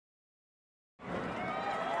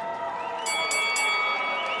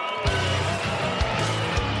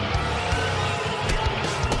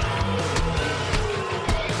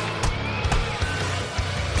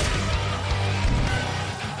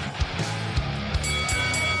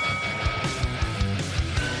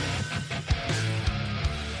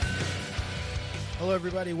Hello,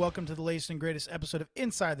 everybody. Welcome to the latest and greatest episode of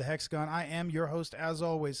Inside the Hexagon. I am your host, as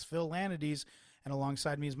always, Phil Lanides, and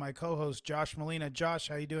alongside me is my co-host, Josh Molina. Josh,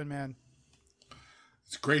 how you doing, man?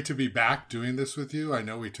 It's great to be back doing this with you. I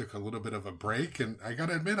know we took a little bit of a break, and I got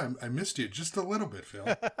to admit, I missed you just a little bit, Phil.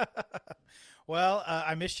 Well,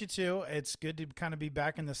 I missed you too. It's good to kind of be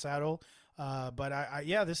back in the saddle. But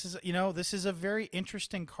this is a very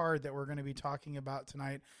interesting card that we're going to be talking about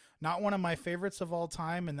tonight. Not one of my favorites of all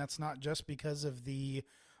time, and that's not just because of the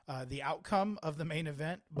outcome of the main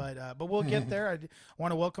event, but we'll get there. I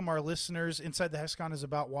want to welcome our listeners. Inside the Hexagon is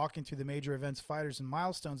about walking through the major events, fighters, and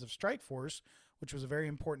milestones of Strikeforce, which was a very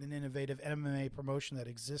important and innovative MMA promotion that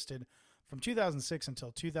existed from 2006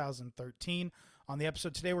 until 2013. On the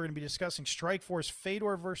episode today, we're going to be discussing Strikeforce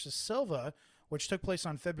Fedor versus Silva, which took place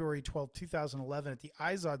on February 12, 2011 at the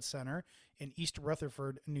Izod Center in East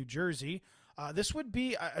Rutherford, New Jersey. This would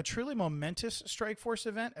be a truly momentous Strikeforce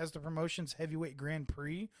event as the promotion's heavyweight Grand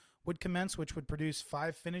Prix would commence, which would produce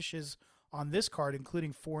 5 finishes on this card,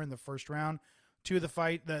 including 4 in the first round. 2 of the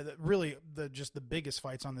fight, just the biggest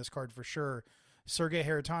fights on this card for sure. Sergey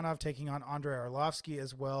Haritonov taking on Andrei Arlovsky,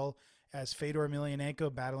 as well as Fedor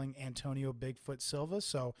Emelianenko battling Antonio Bigfoot Silva.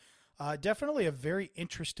 So definitely a very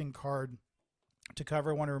interesting card to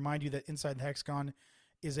cover. I want to remind you that Inside the Hexagon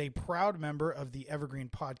is a proud member of the Evergreen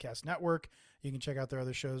Podcast Network. You can check out their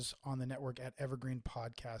other shows on the network at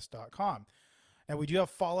evergreenpodcast.com. Now, we do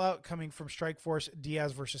have fallout coming from Strikeforce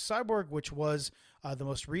Diaz versus Cyborg, which was the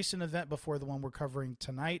most recent event before the one we're covering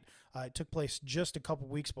tonight. It took place just a couple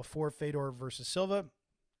weeks before Fedor versus Silva.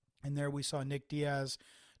 And there we saw Nick Diaz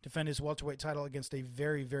defend his welterweight title against a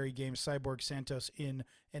very, very game Cyborg Santos in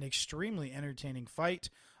an extremely entertaining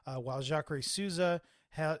fight, while Jacare Souza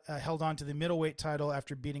held on to the middleweight title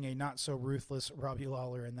after beating a not-so-ruthless Robbie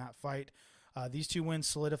Lawler in that fight. These 2 wins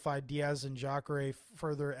solidified Diaz and Jacare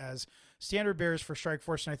further as standard bearers for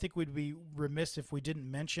Strikeforce, and I think we'd be remiss if we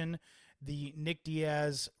didn't mention the Nick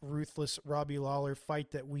Diaz ruthless Robbie Lawler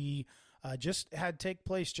fight that we just had take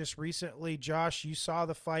place just recently. Josh, you saw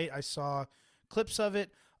the fight. I saw clips of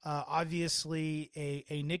it. Obviously,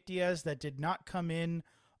 a Nick Diaz that did not come in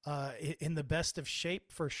the best of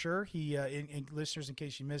shape for sure. He, in listeners, in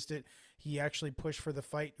case you missed it, he actually pushed for the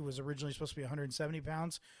fight. It was originally supposed to be 170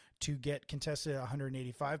 pounds to get contested at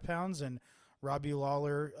 185 pounds, and Robbie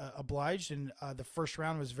Lawler obliged, and the first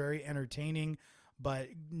round was very entertaining, but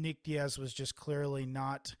Nick Diaz was just clearly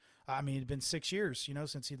not, it had been 6 years,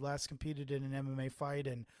 since he'd last competed in an MMA fight,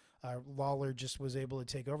 and Lawler just was able to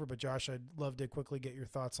take over. But Josh, I'd love to quickly get your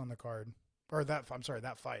thoughts on the card, or that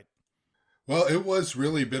fight. Well, it was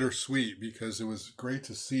really bittersweet because it was great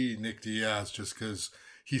to see Nick Diaz just because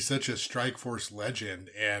he's such a Strikeforce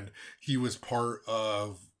legend and he was part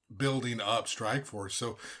of building up Strikeforce.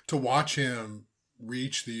 So to watch him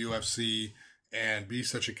reach the UFC and be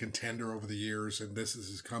such a contender over the years, and this is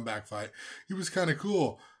his comeback fight, he was kind of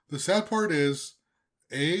cool. The sad part is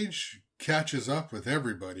age catches up with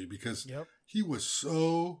everybody because he was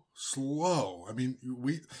so slow.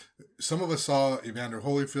 Some of us saw Evander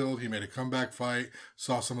Holyfield. He made a comeback fight,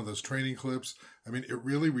 saw some of those training clips. It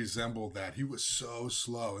really resembled that. He was so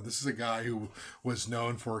slow. And this is a guy who was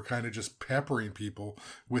known for kind of just peppering people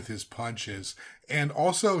with his punches. And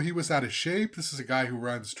also he was out of shape. This is a guy who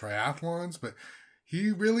runs triathlons, but he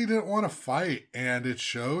really didn't want to fight, and it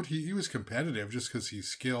showed. He was competitive just because he's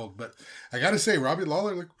skilled. But I got to say, Robbie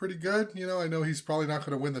Lawler looked pretty good. I know he's probably not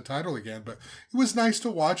going to win the title again, but it was nice to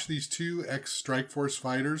watch these 2 ex-Strikeforce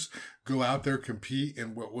fighters go out there, compete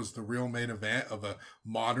in what was the real main event of a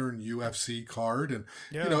modern UFC card. And,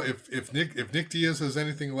 if Nick Diaz has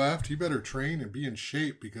anything left, he better train and be in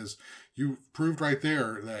shape because you proved right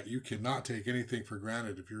there that you cannot take anything for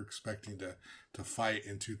granted if you're expecting to fight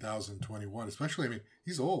in 2021, especially,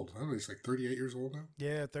 he's old. I don't know, he's like 38 years old now.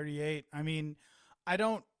 Yeah, 38. I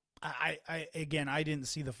didn't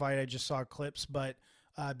see the fight. I just saw clips, but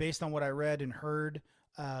based on what I read and heard,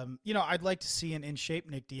 I'd like to see an in-shape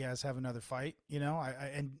Nick Diaz have another fight,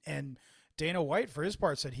 and Dana White, for his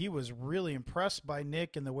part, said he was really impressed by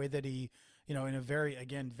Nick and the way that he, in a very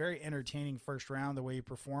entertaining first round, the way he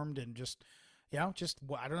performed, and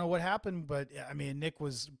I don't know what happened, but Nick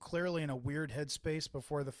was clearly in a weird headspace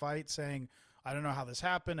before the fight, saying, I don't know how this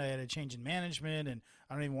happened. I had a change in management and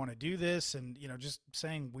I don't even want to do this. And, just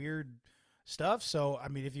saying weird stuff. So,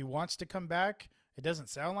 if he wants to come back, it doesn't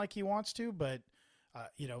sound like he wants to, but,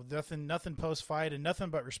 nothing post fight and nothing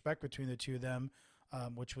but respect between the 2 of them,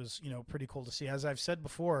 which was, pretty cool to see. As I've said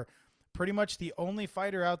before, pretty much the only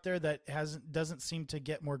fighter out there that doesn't seem to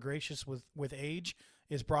get more gracious with age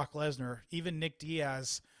is Brock Lesnar. Even Nick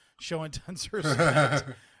Diaz showing tons of respect,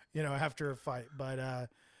 after a fight. But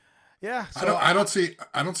Yeah, so I don't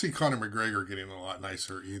see Conor McGregor getting a lot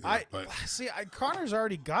nicer either. But Connor's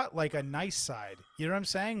already got like a nice side. You know what I'm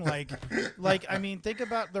saying? I mean, think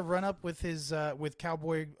about the run up with his with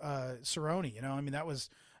Cowboy Cerrone. You know, I mean, that was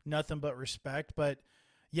nothing but respect. But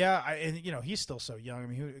yeah, and you know, he's still so young. I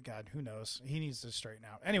mean, who knows? He needs to straighten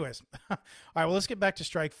out. Anyways, all right. Well, let's get back to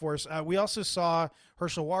Strikeforce. We also saw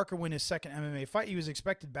Herschel Walker win his second MMA fight. He was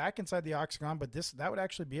expected back inside the octagon, but that would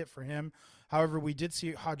actually be it for him. However, we did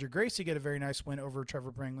see Roger Gracie get a very nice win over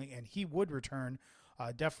Trevor Bringley, and he would return.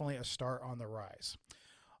 Definitely a star on the rise.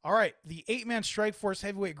 All right, the 8-man Strikeforce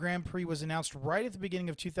Heavyweight Grand Prix was announced right at the beginning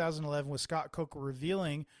of 2011 with Scott Coker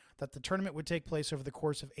revealing that the tournament would take place over the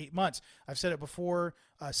course of 8 months. I've said it before.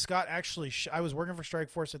 Scott actually, I was working for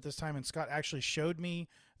Strikeforce at this time, and Scott actually showed me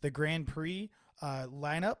the Grand Prix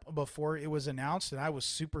lineup before it was announced, and I was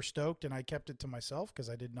super stoked, and I kept it to myself because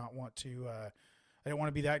I did not want to. I didn't want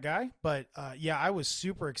to be that guy, but yeah, I was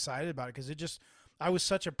super excited about it because I was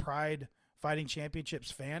such a Pride Fighting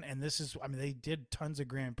Championships fan, and they did tons of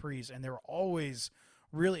Grand Prix, and they were always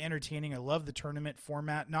really entertaining. I love the tournament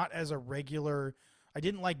format, not as a regular. I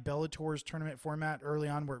didn't like Bellator's tournament format early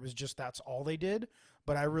on where it was just that's all they did,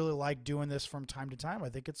 but I really like doing this from time to time. I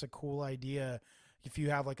think it's a cool idea if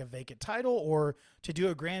you have like a vacant title or to do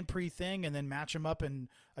a Grand Prix thing and then match them up and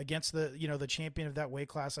against the champion of that weight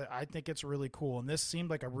class. I think it's really cool, and this seemed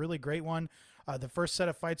like a really great one. The first set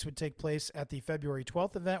of fights would take place at the February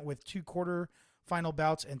 12th event with 2 quarter-final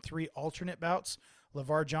bouts and 3 alternate bouts.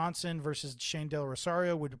 LeVar Johnson versus Shane Del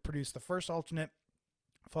Rosario would produce the first alternate,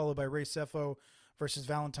 followed by Ray Sefo versus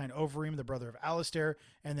Valentine Overeem, the brother of Alistair,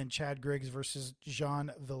 and then Chad Griggs versus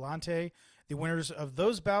Jean Villante. The winners of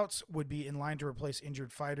those bouts would be in line to replace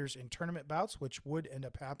injured fighters in tournament bouts, which would end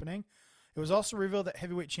up happening. It was also revealed that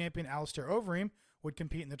heavyweight champion Alistair Overeem would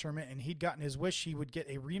compete in the tournament, and he'd gotten his wish. He would get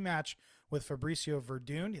a rematch with Fabricio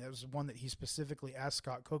Verdun. That was one that he specifically asked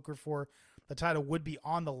Scott Coker for. The title would be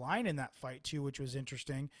on the line in that fight, too, which was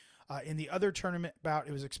interesting. In the other tournament bout,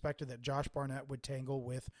 it was expected that Josh Barnett would tangle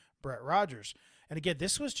with Brett Rogers. And again,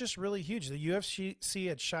 this was just really huge. The UFC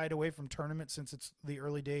had shied away from tournaments since it's the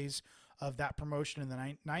early days of that promotion in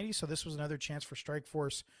the 90s. So this was another chance for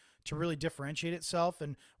Strikeforce to really differentiate itself.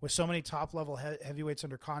 And with so many top-level heavyweights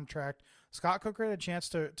under contract, Scott Coker had a chance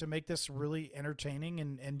to make this really entertaining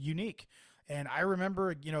and unique. And I remember,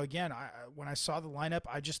 again, when I saw the lineup,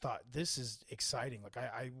 I just thought, this is exciting. Like,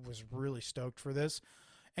 I was really stoked for this.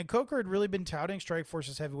 And Coker had really been touting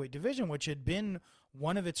Strikeforce's heavyweight division, which had been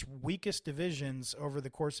one of its weakest divisions over the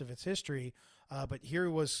course of its history. But here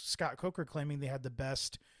was Scott Coker claiming they had the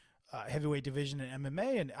best heavyweight division in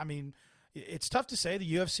MMA. And, I mean, it's tough to say.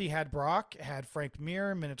 The UFC had Brock, had Frank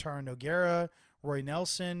Mir, Minotauro Nogueira, Roy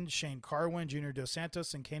Nelson, Shane Carwin, Junior Dos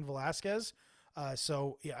Santos, and Cain Velasquez.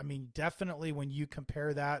 So, yeah, I mean, definitely when you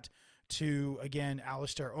compare that to, again,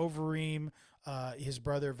 Alistair Overeem, his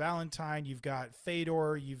brother Valentine, you've got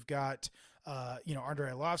Fedor, you've got,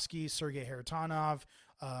 Andrei Arlovsky, Sergey Haritonov,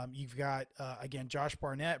 you've got, again, Josh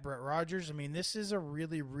Barnett, Brett Rogers. I mean, this is a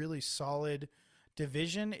really, really solid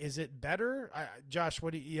division. Is it better? Josh,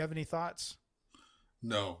 what do you have any thoughts?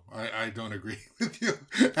 No, I don't agree with you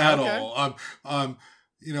at all. I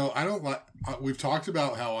don't like. We've talked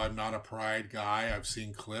about how I'm not a Pride guy. I've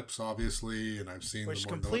seen clips, obviously, and I've seen which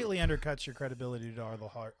completely undercuts your credibility to all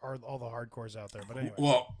the hardcores out there. But anyway,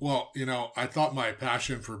 well, I thought my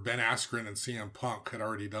passion for Ben Askren and CM Punk had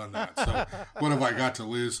already done that. So what have I got to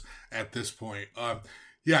lose at this point? I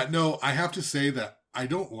have to say that I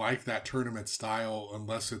don't like that tournament style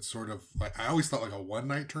unless it's sort of like, I always thought like a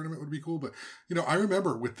one-night tournament would be cool. But, I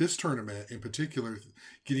remember with this tournament in particular,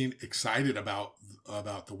 getting excited about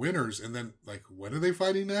the winners. And then like, when are they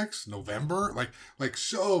fighting next? November? Like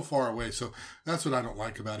so far away. So that's what I don't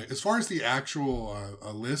like about it. As far as the actual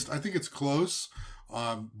list, I think it's close.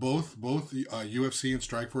 Both UFC and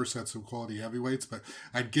Strikeforce had some quality heavyweights, but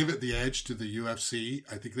I'd give it the edge to the UFC.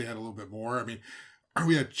 I think they had a little bit more. I mean,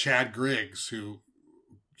 we had Chad Griggs, who,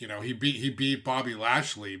 he beat Bobby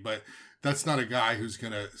Lashley, but that's not a guy who's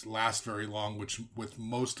going to last very long, which with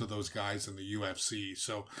most of those guys in the UFC.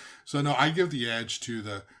 So no, I give the edge to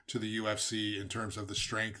the UFC in terms of the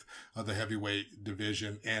strength of the heavyweight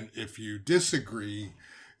division. And if you disagree,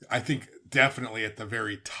 I think definitely at the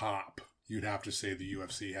very top, you'd have to say the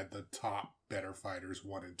UFC had the top better fighters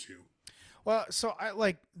 1 and 2. Well, so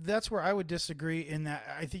that's where I would disagree in that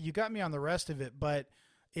I think you got me on the rest of it, but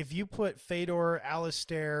if you put Fedor,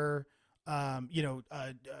 Alistair, Fabricio,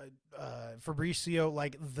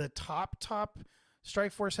 like the top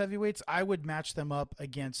Strikeforce heavyweights, I would match them up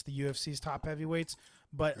against the UFC's top heavyweights,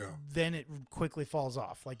 but then it quickly falls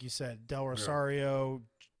off. Like you said, Del Rosario,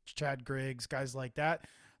 Chad Griggs, guys like that.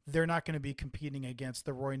 they're not going to be competing against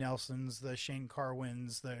the Roy Nelsons, the Shane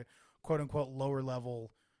Carwins, the quote unquote lower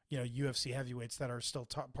level, UFC heavyweights that are still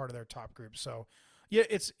part of their top group. So yeah,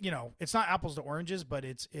 it's not apples to oranges, but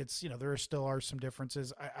it's there still are some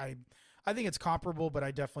differences. I think it's comparable, but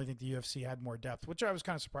I definitely think the UFC had more depth, which I was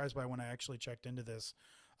kind of surprised by when I actually checked into this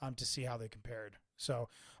to see how they compared. So,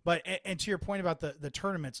 but and to your point about the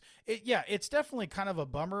tournaments, it's definitely kind of a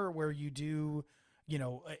bummer where you do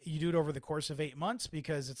it over the course of 8 months,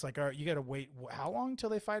 because it's like, all right, you got to wait how long till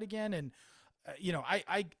they fight again, and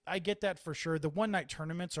I get that for sure. The one night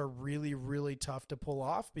tournaments are really, really tough to pull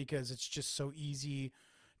off because it's just so easy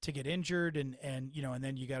to get injured, and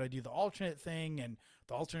then you got to do the alternate thing, and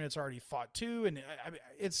the alternate's already fought too, and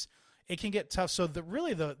it can get tough. So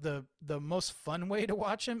the most fun way to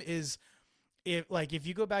watch them is if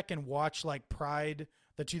you go back and watch like Pride,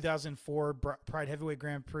 the 2004 Pride Heavyweight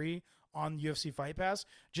Grand Prix on UFC Fight Pass,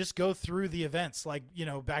 just go through the events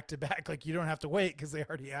back to back. Like, you don't have to wait because they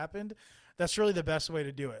already happened. That's really the best way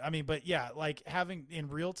to do it. I mean, but yeah, like having in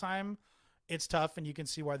real time, it's tough, and you can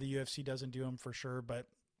see why the UFC doesn't do them for sure. But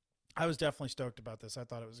I was definitely stoked about this. I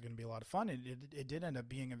thought it was going to be a lot of fun, and it did end up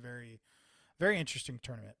being a very, very interesting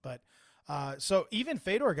tournament. But so even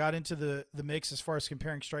Fedor got into the mix as far as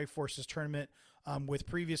comparing Strikeforce's tournament with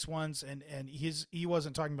previous ones, and he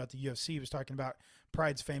wasn't talking about the UFC. He was talking about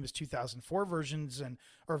Pride's famous 2004 version,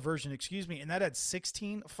 and that had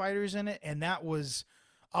 16 fighters in it, and that was.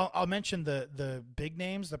 I'll mention the big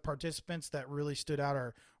names, the participants that really stood out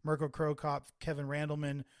are Mirko Cro Cop, Kevin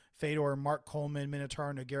Randleman, Fedor, Mark Coleman,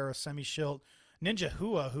 Minotauro Nogueira, Semi Schilt, Ninja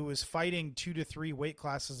Hua, who was fighting 2 to 3 weight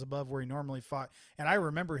classes above where he normally fought. And I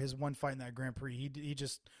remember his one fight in that Grand Prix. He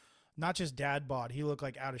just, not just dad bod, he looked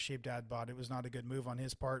like out of shape dad bod. It was not a good move on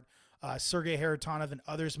his part. Sergey Haritonov and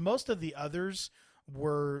others. Most of the others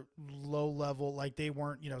were low level, like they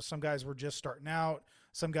weren't, some guys were just starting out.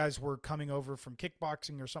 Some guys were coming over from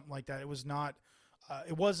kickboxing or something like that. It was not,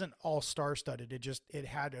 it wasn't all star-studded. It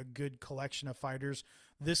had a good collection of fighters.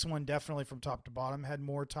 This one definitely from top to bottom had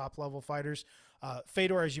more top-level fighters.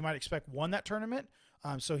 Fedor, as you might expect, won that tournament.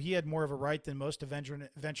 So he had more of a right than most ventured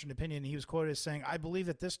opinion. He was quoted as saying, "I believe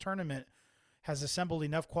that this tournament has assembled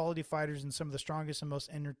enough quality fighters and some of the strongest and most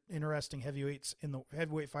interesting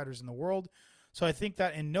heavyweight fighters in the world. So I think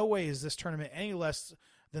that in no way is this tournament any less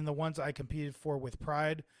than the ones I competed for with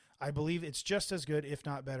Pride. I believe it's just as good, if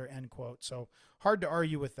not better," end quote. So hard to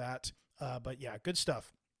argue with that. But yeah, good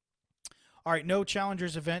stuff. All right, no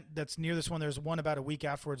challengers event that's near this one. There's one about a week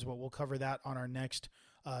afterwards, but we'll cover that on our next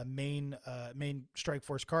main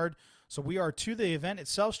Strikeforce card. So we are to the event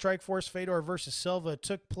itself. Strikeforce Fedor versus Silva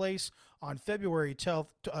took place on February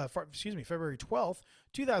 12th,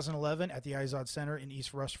 2011 at the Izod Center in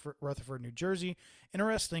East Rutherford, New Jersey.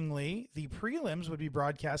 Interestingly, the prelims would be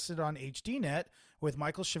broadcasted on HDNet with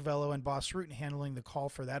Michael Chiavello and Boss Rutan handling the call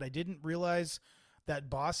for that. I didn't realize that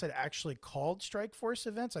Boss had actually called Strikeforce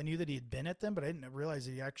events. I knew that he had been at them, but I didn't realize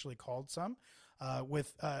that he actually called some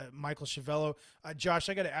with Michael Chiavello. Josh,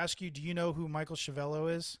 I got to ask you, do you know who Michael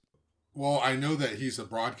Chiavello is? Well, I know that he's a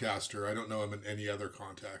broadcaster. I don't know him in any other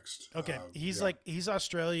context. Okay, he's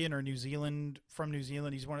Australian or New Zealand, from New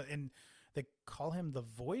Zealand. He's and they call him the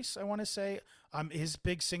Voice, I want to say. His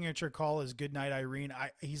big signature call is "Good Night, Irene."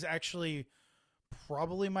 He's actually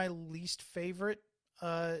probably my least favorite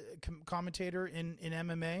commentator in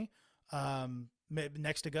MMA,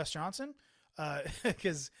 next to Gus Johnson,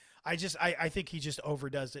 because I think he just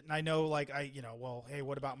overdoes it. And I know, hey,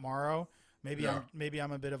 what about Morrow? Maybe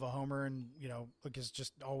I'm a bit of a homer, and because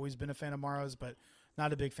just always been a fan of Morrow's, but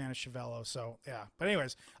not a big fan of Chiavello. So yeah. But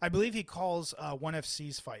anyways, I believe he calls ONE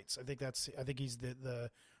FC's fights. I think he's the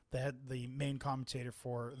main commentator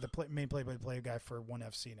for main play-by-play guy for ONE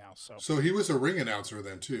FC now. So he was a ring announcer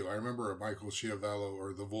then too. I remember Michael Chiavello,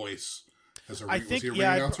 or The Voice, as a ring. Was he a ring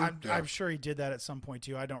announcer? I'm sure he did that at some point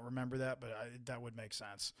too. I don't remember that, but that would make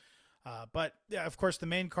sense. But yeah, of course, the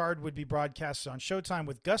main card would be broadcasted on Showtime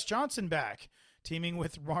with Gus Johnson back, teaming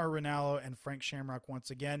with Mauro Ranallo and Frank Shamrock once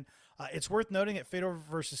again. It's worth noting that Fedor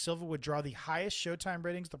versus Silva would draw the highest Showtime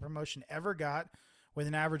ratings the promotion ever got, with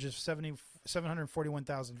an average of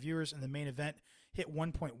 741,000 viewers, and the main event hit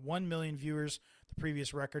 1.1 million viewers. The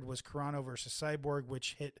previous record was Carano versus Cyborg,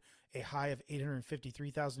 which hit a high of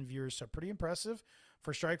 853,000 viewers, so pretty impressive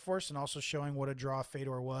for Strikeforce, and also showing what a draw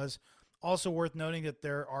Fedor was. Also worth noting that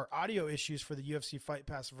there are audio issues for the UFC Fight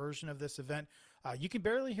Pass version of this event. You can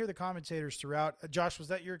barely hear the commentators throughout. Josh, was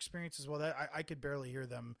that your experience as well? I could barely hear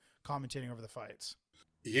them commentating over the fights.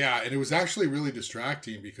 Yeah, and it was actually really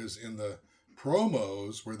distracting because in the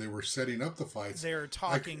promos where they were setting up the fights, they're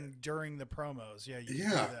talking during the promos. Yeah, you can hear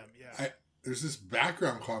them. Yeah, there's this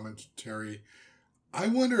background commentary I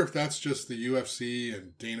wonder if that's just the UFC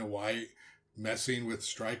and Dana White messing with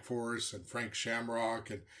Strikeforce and Frank Shamrock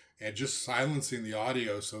and just silencing the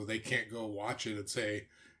audio so they can't go watch it and say,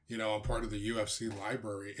 I'm part of the UFC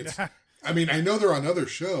library. I mean, I know they're on other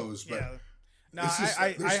shows, but yeah. No,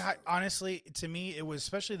 I honestly, to me, it was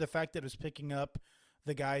especially the fact that it was picking up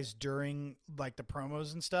the guys during like the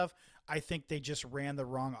promos and stuff. I think they just ran the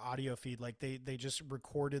wrong audio feed. Like they just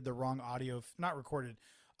recorded the wrong audio, not recorded.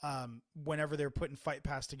 Whenever they're putting Fight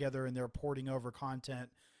Pass together and they're porting over content,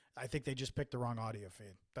 I think they just picked the wrong audio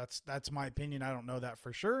feed. That's my opinion. I don't know that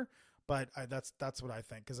for sure, but that's what I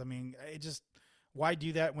think. Because I mean, why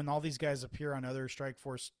do that when all these guys appear on other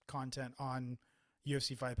Strikeforce content on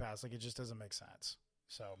UFC Fight Pass? Like it just doesn't make sense.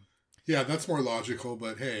 So. Yeah, that's more logical,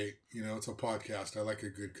 but hey, it's a podcast. I like a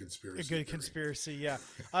good conspiracy. A good conspiracy, yeah.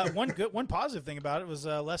 One positive thing about it was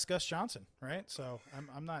less Gus Johnson, right? So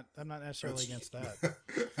I'm not necessarily against that.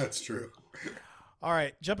 That's true. All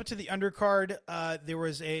right, jumping to the undercard. There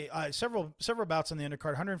was a several bouts on the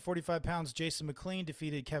undercard. 145 pounds, Jason McLean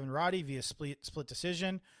defeated Kevin Roddy via split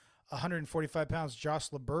decision. 145 pounds, Josh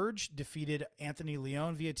LaBerge defeated Anthony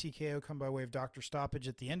Leon via TKO, come by way of doctor stoppage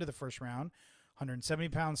at the end of the first round. 170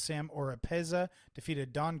 pounds, Sam Oropeza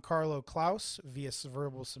defeated Don Carlo Klaus via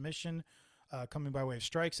verbal submission, coming by way of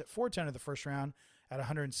strikes at 4:10 of the first round. At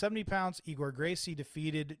 170 pounds, Igor Gracie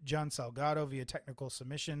defeated John Salgado via technical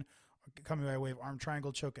submission, coming by way of arm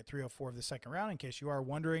triangle choke at 3:04 of the second round. In case you are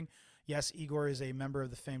wondering, yes, Igor is a member of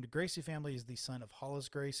the famed Gracie family. He's the son of Hollis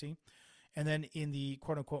Gracie. And then in the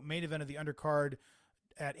quote-unquote main event of the undercard,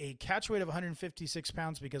 at a catch weight of 156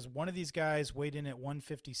 pounds, because one of these guys weighed in at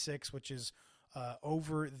 156, which is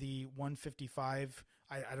over the 155.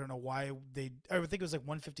 I don't know why I would think it was like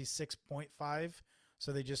 156.5.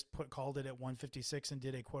 So they just called it at 156 and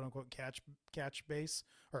did a quote unquote catch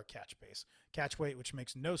weight, which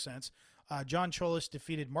makes no sense. John Cholis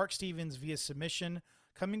defeated Mark Stevens via submission,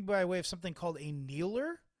 coming by way of something called a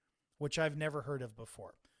kneeler, which I've never heard of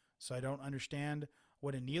before. So I don't understand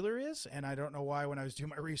what a kneeler is. And I don't know why when I was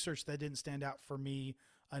doing my research, that didn't stand out for me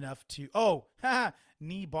enough to,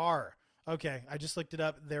 knee bar. Okay, I just looked it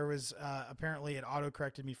up. There was apparently it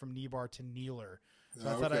auto-corrected me from knee bar to kneeler. So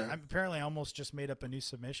I thought I almost just made up a new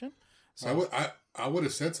submission. So I would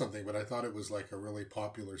have said something, but I thought it was like a really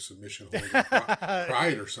popular submission holder,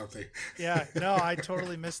 Pride or something. Yeah, no, I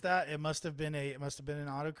totally missed that. It must have been an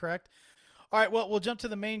autocorrect. All right, well, we'll jump to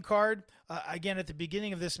the main card. Again, at the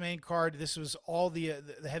beginning of this main card, this was all the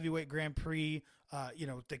heavyweight Grand Prix,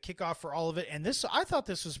 the kickoff for all of it. And I thought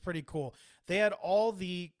this was pretty cool. They had all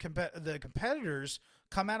the competitors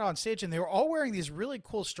come out on stage, and they were all wearing these really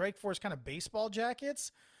cool Strikeforce kind of baseball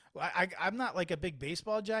jackets. I'm not like a big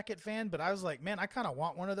baseball jacket fan, but I was like, man, I kind of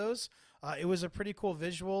want one of those. It was a pretty cool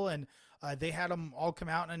visual, and they had them all come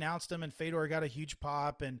out and announced them, and Fedor got a huge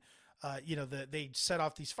pop, and they set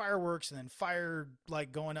off these fireworks and then fire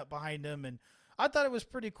like going up behind them, and I thought it was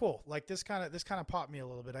pretty cool. Like this kind of popped me a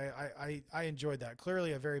little bit. I enjoyed that.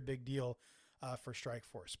 Clearly a very big deal for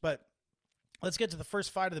Strikeforce. But let's get to the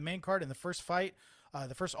first fight of the main card. In the first fight,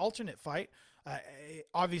 the first alternate fight,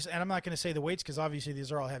 obviously, and I'm not going to say the weights because obviously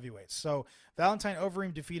these are all heavyweights. So Valentine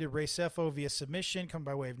Overeem defeated Ray Sefo via submission, come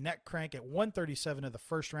by way of neck crank at 137 of the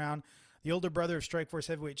first round. The older brother of Strikeforce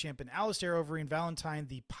heavyweight champion Alistair Overeem, Valentine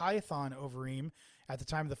the Python Overeem, at the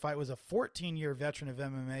time of the fight was a 14-year veteran of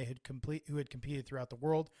MMA who had competed throughout the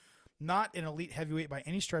world. Not an elite heavyweight by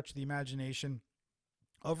any stretch of the imagination.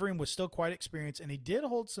 Overeem was still quite experienced, and he did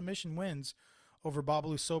hold submission wins over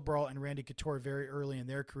Babalu Sobral and Randy Couture very early in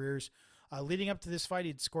their careers. Leading up to this fight,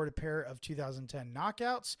 he'd scored a pair of 2010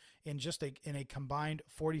 knockouts in a combined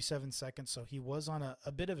 47 seconds, so he was on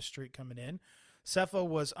a bit of a streak coming in. Sefo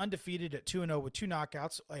was undefeated at 2-0 with 2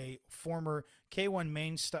 knockouts, a former K1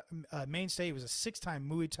 mainstay. He was a 6-time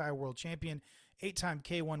Muay Thai world champion, 8-time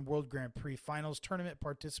K1 World Grand Prix Finals tournament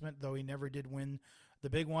participant, though he never did win the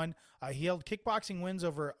big one. He held kickboxing wins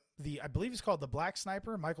over I believe he's called the Black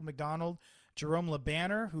Sniper, Michael McDonald, Jerome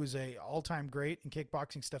LeBanner, who's a all-time great in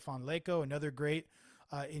kickboxing, Stefan Leko, another great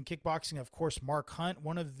in kickboxing, of course, Mark Hunt,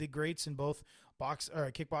 one of the greats in both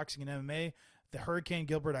kickboxing and MMA. The Hurricane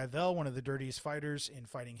Gilbert Ivell, one of the dirtiest fighters in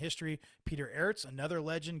fighting history. Peter Aerts, another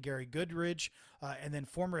legend. Gary Goodridge, and then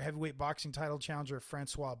former heavyweight boxing title challenger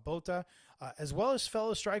Francois Botha, as well as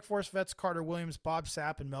fellow Strikeforce vets Carter Williams, Bob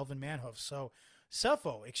Sapp, and Melvin Manhoef. So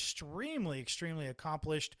Sefo, extremely, extremely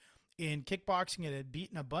accomplished in kickboxing and had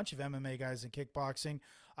beaten a bunch of MMA guys in kickboxing.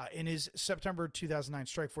 In his September 2009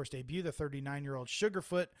 Strikeforce debut, the 39-year-old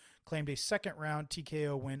Sugarfoot claimed a second-round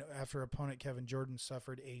TKO win after opponent Kevin Jordan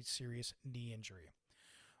suffered a serious knee injury.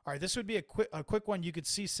 All right, this would be a quick one. You could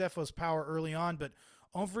see Sefo's power early on, but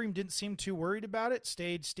Overeem didn't seem too worried about it,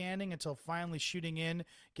 stayed standing until finally shooting in,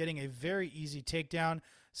 getting a very easy takedown.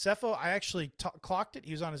 Cepho, I actually clocked it.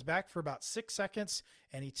 He was on his back for about 6 seconds,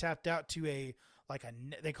 and he tapped out to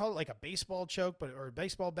they call it like a baseball choke, or a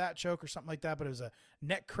baseball bat choke or something like that. But it was a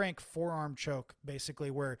neck crank forearm choke,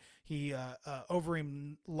 basically, where he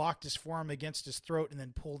Overeem locked his forearm against his throat and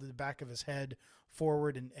then pulled the back of his head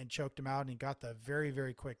forward and choked him out. And he got the very,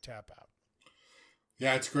 very quick tap out.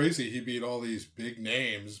 Yeah, it's crazy. He beat all these big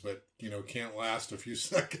names, but, can't last a few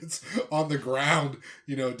seconds on the ground,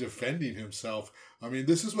 defending himself. I mean,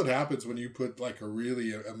 this is what happens when you put like a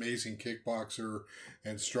really amazing kickboxer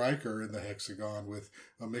and striker in the hexagon with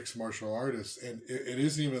a mixed martial artist. And it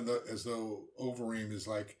isn't even as though Overeem is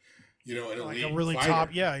like, an elite like a really fighter.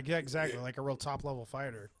 top. Yeah, exactly. Like a real top level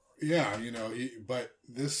fighter. Yeah, but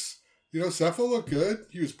this, Cepho looked good.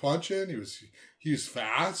 He was punching. He was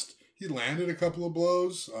fast. He landed a couple of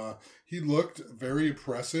blows. He looked very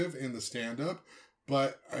impressive in the stand-up.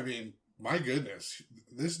 But, I mean, my goodness,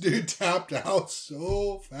 this dude tapped out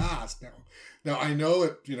so fast. Now I know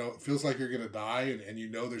it feels like you're going to die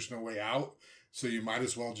and there's no way out. So you might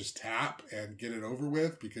as well just tap and get it over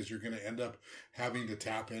with because you're going to end up having to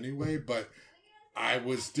tap anyway. But I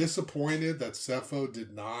was disappointed that Cepho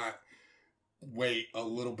did not wait a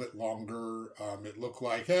little bit longer. It looked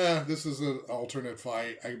like, this is an alternate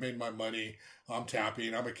fight. I made my money. I'm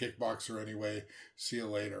tapping. I'm a kickboxer anyway. See you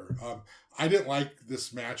later. I didn't like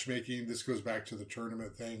this matchmaking. This goes back to the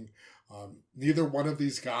tournament thing. Neither one of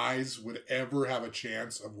these guys would ever have a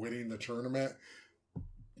chance of winning the tournament.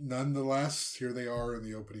 Nonetheless, here they are in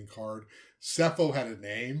the opening card. Cepho had a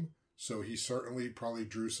name, so he certainly probably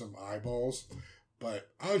drew some eyeballs. But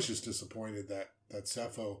I was just disappointed that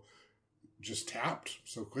Cepho just tapped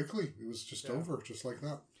so quickly. It was just over, just like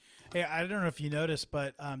that. Hey, I don't know if you noticed,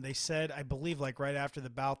 but they said, I believe, like right after the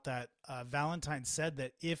bout, that Valentine said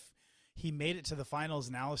that if he made it to the finals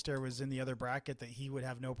and Alistair was in the other bracket, that he would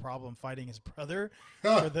have no problem fighting his brother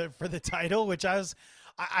for the title. Which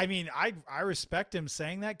I respect him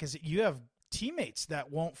saying that, because you have teammates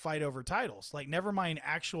that won't fight over titles. Like, never mind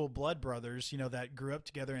actual blood brothers, that grew up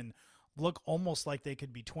together and look almost like they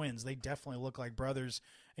could be twins. They definitely look like brothers.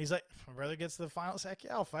 And he's like, if my brother gets to the finals, heck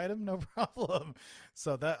yeah, I'll fight him, no problem.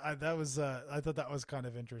 So I thought that was kind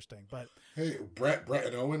of interesting. But hey, Brett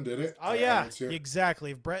and Owen did it. Oh yeah,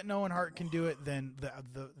 exactly. If Brett and Owen Hart can do it, then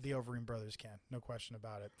the Overeem brothers can. No question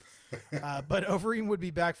about it. But Overeem would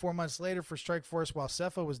be back 4 months later for Strikeforce. While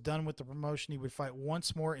Cepho was done with the promotion, he would fight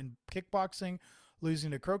once more in kickboxing,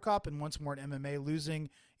 losing to Krokop, and once more in MMA, losing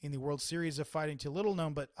in the World Series of Fighting to little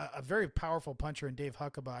known but a very powerful puncher in Dave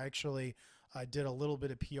Huckabee. I actually did a little bit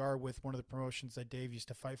of PR with one of the promotions that Dave used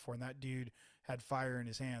to fight for, and that dude had fire in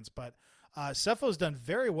his hands. But Cepho's done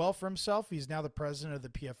very well for himself. He's now the president of the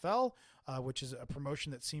PFL, which is a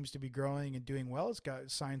promotion that seems to be growing and doing well. It's got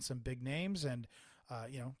signed some big names and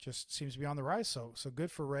just seems to be on the rise. So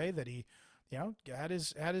good for Ray that he had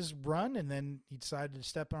his run, and then he decided to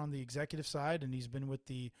step on the executive side, and he's been with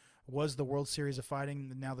the World Series of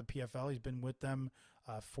Fighting, now the PFL. He's been with them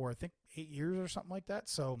for I think 8 years or something like that.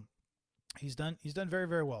 So he's done very,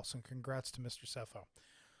 very well. So congrats to Mr. Cepho.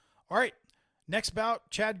 All right, next bout,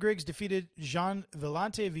 Chad Griggs defeated Jean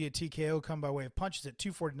Vellante via TKO, come by way of punches at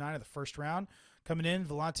 2:49 of the first round. Coming in,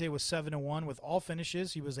 Vellante was 7-1 with all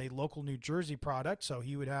finishes. He was a local New Jersey product, so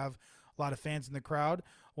he would have a lot of fans in the crowd.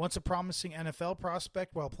 Once a promising NFL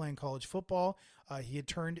prospect while playing college football, he had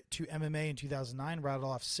turned to MMA in 2009,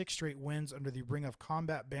 rattled off 6 straight wins under the Ring of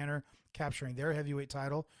Combat banner, capturing their heavyweight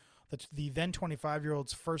title. The then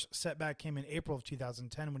 25-year-old's first setback came in April of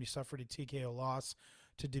 2010 when he suffered a TKO loss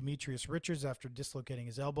to Demetrius Richards after dislocating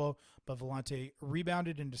his elbow, but Vellante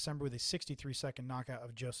rebounded in December with a 63-second knockout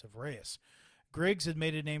of Joseph Reyes. Griggs had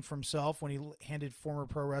made a name for himself when he handed former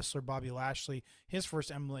pro wrestler Bobby Lashley his first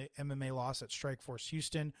MMA loss at Strikeforce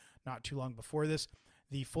Houston not too long before this.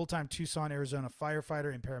 The full-time Tucson, Arizona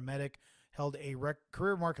firefighter and paramedic held a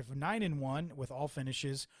career mark of 9-1 with all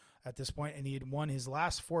finishes at this point, and he had won his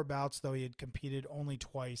last 4 bouts, though he had competed only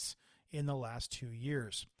twice in the last 2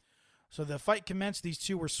 years. So the fight commenced. These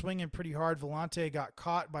two were swinging pretty hard. Vellante got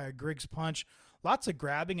caught by a Griggs punch. Lots of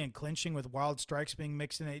grabbing and clinching with wild strikes being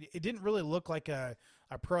mixed in. It didn't really look like a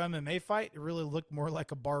pro MMA fight. It really looked more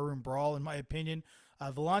like a barroom brawl, in my opinion.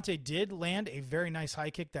 Vellante did land a very nice high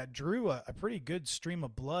kick that drew a pretty good stream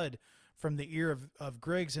of blood from the ear of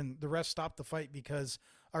Griggs, and the rest stopped the fight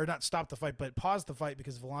but paused the fight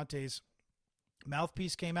because Vellante's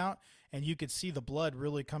mouthpiece came out, and you could see the blood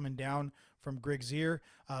really coming down from Griggs' ear.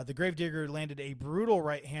 The Gravedigger landed a brutal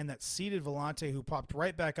right hand that seated Vellante, who popped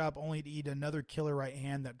right back up, only to eat another killer right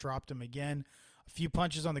hand that dropped him again. few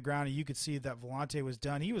punches on the ground, and you could see that Vellante was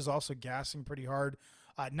done. He was also gassing pretty hard.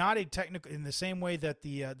 Not a technical, in the same way that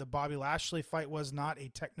the Bobby Lashley fight was not a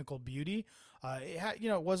technical beauty. It had,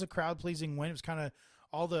 it was a crowd pleasing win. It was kind of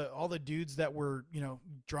all the dudes that were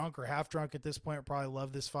drunk or half drunk at this point probably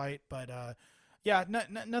love this fight. But yeah,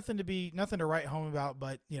 nothing to write home about.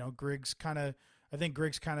 But I think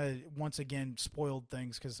Griggs kind of once again spoiled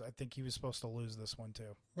things because I think he was supposed to lose this one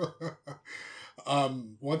too.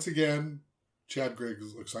 Once again, Chad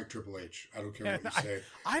Griggs looks like Triple H. I don't care what you say.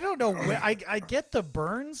 I don't know. I get the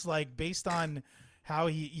burns, like, based on how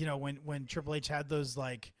he, when Triple H had those,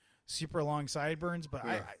 like, super long sideburns, but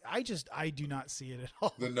yeah. I do not see it at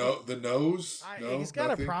all. The nose? No, he's got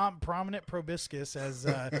nothing? A prominent proboscis, as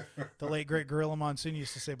the late, great Gorilla Monsoon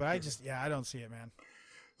used to say, but I don't see it, man.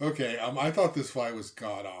 Okay, I thought this fight was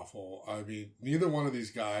god-awful. I mean, neither one of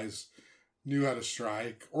these guys knew how to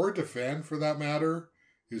strike or defend, for that matter.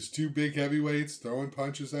 His two big heavyweights throwing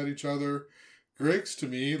punches at each other. Griggs, to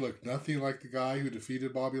me, looked nothing like the guy who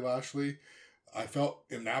defeated Bobby Lashley. I felt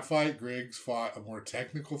in that fight, Griggs fought a more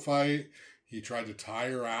technical fight. He tried to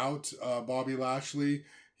tire out Bobby Lashley.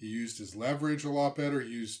 He used his leverage a lot better.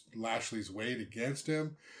 He used Lashley's weight against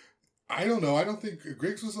him. I don't know. I don't think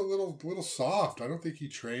Griggs was a little soft. I don't think he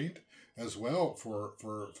trained as well for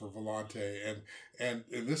Vellante. And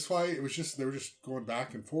in this fight, it was just, they were just going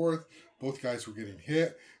back and forth. Both guys were getting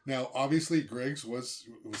hit. Now, obviously, Griggs was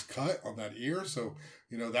cut on that ear, so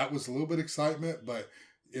that was a little bit of excitement, but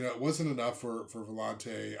it wasn't enough for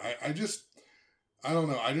Vellante. I don't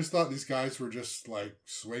know. I just thought these guys were just like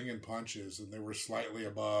swinging punches, and they were slightly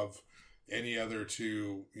above any other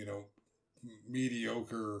two,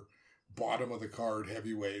 mediocre bottom of the card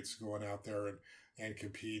heavyweights going out there and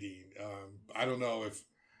competing. I don't know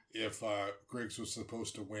if Griggs was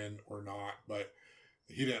supposed to win or not, but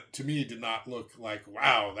he did not look like,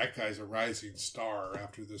 wow, that guy's a rising star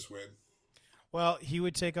after this win. Well, he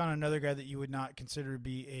would take on another guy that you would not consider to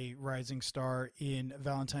be a rising star in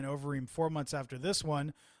Valentine Overeem 4 months after this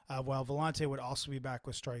one, while Vellante would also be back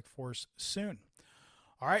with Strikeforce soon.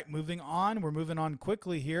 All right, moving on. We're moving on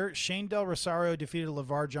quickly here. Shane Del Rosario defeated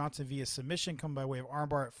LeVar Johnson via submission, come by way of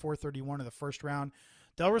armbar at 4:31 of the first round.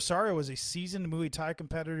 Del Rosario was a seasoned Muay Thai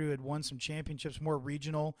competitor who had won some championships, more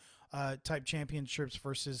regional type championships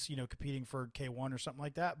versus, competing for K1 or something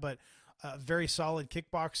like that. But a very solid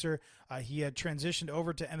kickboxer. He had transitioned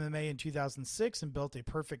over to MMA in 2006 and built a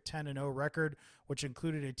perfect 10-0 record, which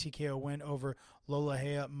included a TKO win over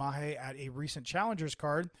Lolohea Mahe at a recent Challengers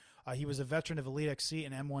card. He was a veteran of Elite XC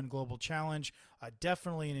and M1 Global Challenge.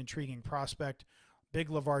 Definitely an intriguing prospect. Big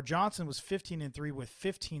LeVar Johnson was 15-3 with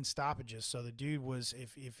 15 stoppages. So the dude was,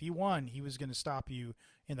 if he won, he was going to stop you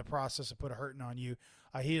in the process and put a hurting on you.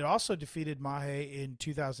 He had also defeated Mahe in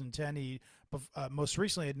 2010. He most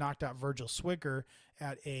recently had knocked out Virgil Swigger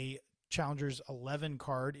at a Challengers 11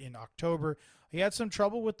 card in October. He had some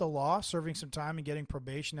trouble with the law, serving some time and getting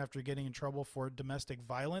probation after getting in trouble for domestic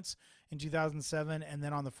violence in 2007. And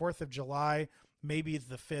then on the 4th of July, maybe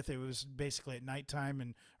the 5th, it was basically at nighttime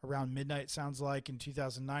and around midnight, sounds like, in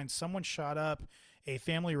 2009, someone shot up a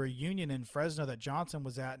family reunion in Fresno that Johnson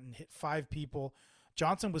was at and hit 5 people.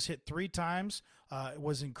 Johnson was hit 3 times,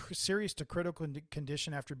 was in serious to critical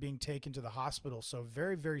condition after being taken to the hospital. So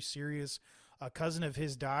very, very serious. A cousin of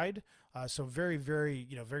his died. So very, very,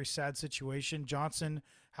 very sad situation. Johnson,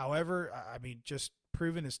 however, just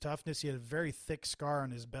proven his toughness. He had a very thick scar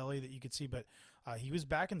on his belly that you could see, but he was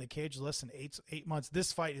back in the cage less than eight months.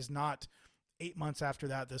 This fight is not 8 months after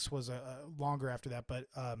that. This was a longer after that, but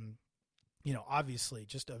obviously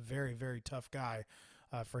just a very, very tough guy.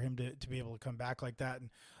 For him to be able to come back like that. And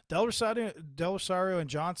Del Rosario and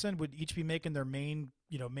Johnson would each be making their main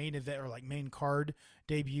event or like main card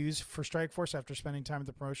debuts for Strikeforce after spending time at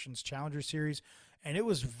the promotion's Challenger Series. And it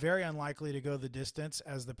was very unlikely to go the distance,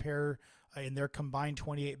 as the pair in their combined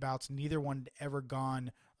 28 bouts, neither one had ever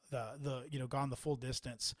gone gone the full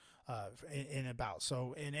distance in a bout.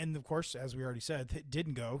 So, and of course, as we already said, it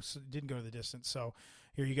didn't go the distance. So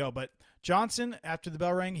here you go. But Johnson, after the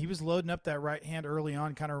bell rang, he was loading up that right hand early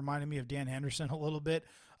on, kind of reminded me of Dan Henderson a little bit.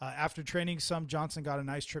 After training some, Johnson got a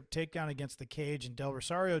nice trip takedown against the cage, and Del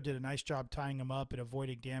Rosario did a nice job tying him up and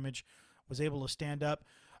avoiding damage, was able to stand up.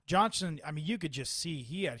 Johnson, you could just see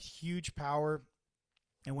he had huge power,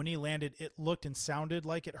 and when he landed, it looked and sounded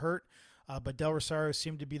like it hurt. But Del Rosario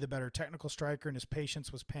seemed to be the better technical striker, and his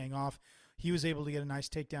patience was paying off. He was able to get a nice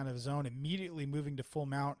takedown of his own, immediately moving to full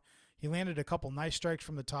mount. He landed a couple nice strikes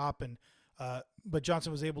from the top, but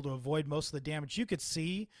Johnson was able to avoid most of the damage. You could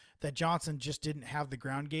see that Johnson just didn't have the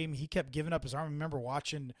ground game. He kept giving up his arm. I remember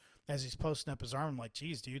watching as he's posting up his arm. I'm like,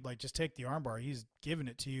 geez, dude, like just take the armbar. He's giving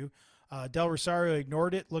it to you. Del Rosario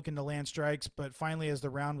ignored it, looking to land strikes, but finally, as the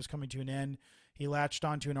round was coming to an end, he latched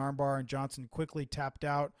onto an armbar, and Johnson quickly tapped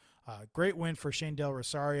out. Great win for Shane Del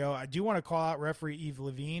Rosario. I do want to call out referee Yves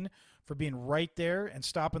Levine for being right there and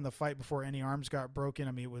stopping the fight before any arms got broken.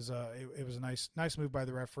 I mean, it was a nice move by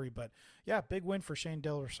the referee, but yeah, big win for Shane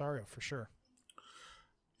Del Rosario for sure.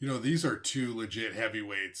 You know, these are two legit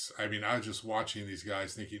heavyweights. I mean, I was just watching these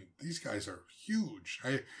guys thinking, these guys are huge.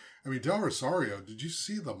 I mean, Del Rosario, did you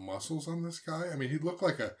see the muscles on this guy? I mean, he looked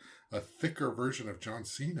like a thicker version of John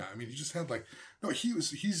Cena. I mean, he just had like, no, he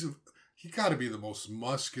got to be the most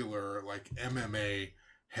muscular, like MMA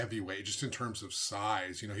heavyweight, just in terms of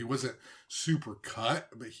size. You know, he wasn't super cut,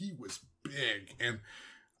 but he was big. And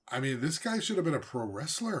I mean, this guy should have been a pro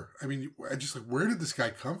wrestler. I mean, I just like, where did this guy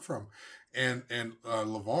come from? And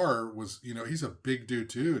LeVar was, you know, he's a big dude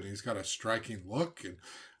too, and he's got a striking look. And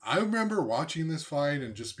I remember watching this fight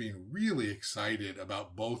and just being really excited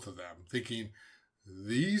about both of them, thinking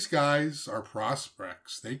these guys are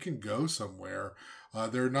prospects. They can go somewhere.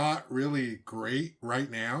 They're not really great right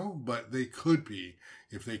now, but they could be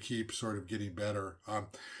if they keep sort of getting better.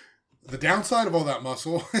 The downside of all that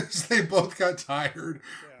muscle is they both got tired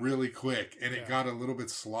really quick, and it got a little bit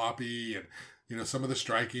sloppy, and you know, some of the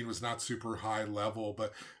striking was not super high level,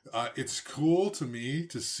 but it's cool to me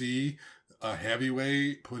to see a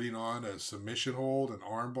heavyweight putting on a submission hold, an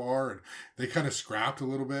arm bar, and they kind of scrapped a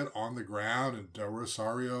little bit on the ground. And Del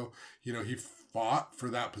Rosario, you know, he fought for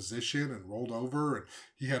that position and rolled over, and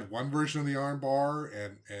he had one version of the arm bar,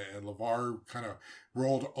 and LeVar kind of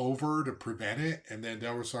rolled over to prevent it, and then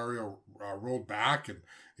Del Rosario rolled back and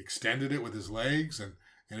extended it with his legs, and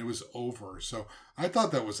it was over. So I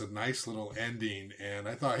thought that was a nice little ending, and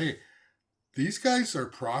I thought, hey, these guys are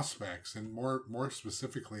prospects, and more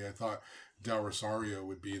specifically, I thought Del Rosario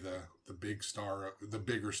would be the bigger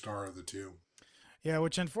star of the two. Yeah,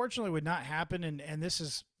 which unfortunately would not happen, and this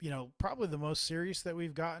is, you know, probably the most serious that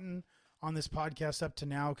we've gotten on this podcast up to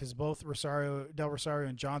now, because both Del Rosario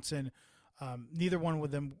and Johnson, neither one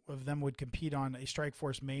of them would compete on a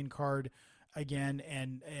Strikeforce main card again,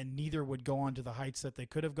 and neither would go on to the heights that they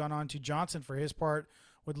could have gone on to. Johnson, for his part,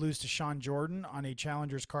 would lose to Sean Jordan on a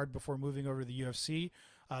challengers card before moving over to the UFC.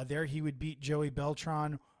 There he would beat Joey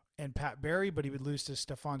Beltran and Pat Barry, but he would lose to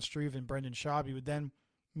Stefan Struve and Brendan Schaub. He would then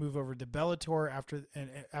move over to Bellator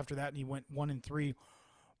after that, and he went 1-3.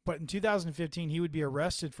 But in 2015, he would be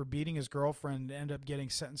arrested for beating his girlfriend and end up getting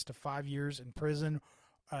sentenced to 5 years in prison.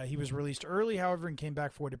 He was released early, however, and came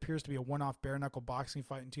back for what appears to be a one-off bare-knuckle boxing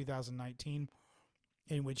fight in 2019,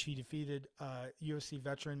 in which he defeated fellow UFC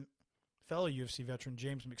veteran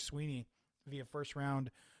James McSweeney via first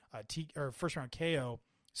round KO.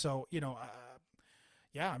 So, you know,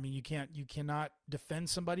 I mean, you cannot defend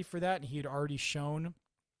somebody for that, and he had already shown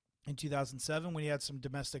in 2007 when he had some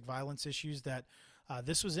domestic violence issues that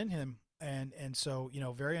this was in him, and so, you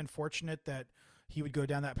know, very unfortunate that he would go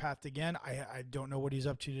down that path again. I don't know what he's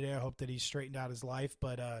up to today. I hope that he's straightened out his life,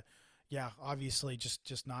 but obviously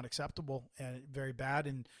just not acceptable and very bad.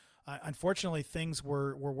 And unfortunately, things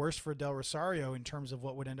were worse for Del Rosario in terms of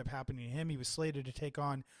what would end up happening to him. He was slated to take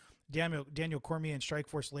on Daniel Cormier in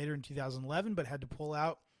Strikeforce later in 2011, but had to pull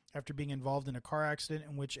out after being involved in a car accident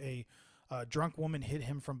in which a drunk woman hit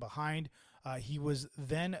him from behind. He was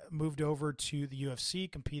then moved over to the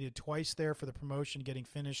UFC, competed twice there for the promotion, getting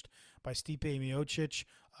finished by Stipe Miocic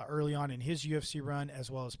early on in his UFC run, as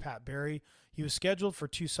well as Pat Barry. He was scheduled for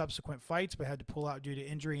 2 subsequent fights, but had to pull out due to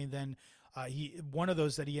injury, and then one of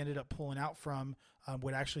those that he ended up pulling out from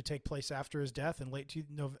would actually take place after his death in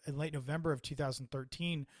late November of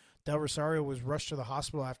 2013. Del Rosario was rushed to the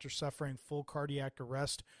hospital after suffering full cardiac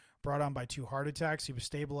arrest brought on by 2 heart attacks. He was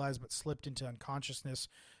stabilized but slipped into unconsciousness.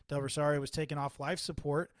 Del Rosario was taken off life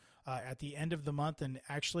support at the end of the month and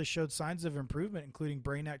actually showed signs of improvement, including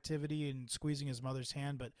brain activity and squeezing his mother's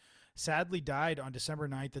hand, but sadly died on December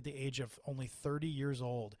 9th at the age of only 30 years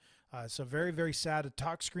old. So very, very sad. A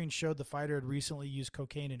talk screen showed the fighter had recently used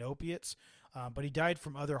cocaine and opiates, but he died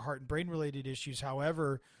from other heart and brain-related issues.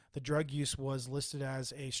 However, the drug use was listed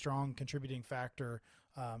as a strong contributing factor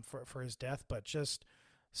for his death, but just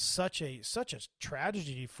such a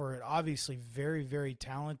tragedy for an obviously very, very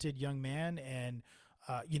talented young man. And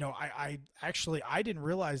you know, I didn't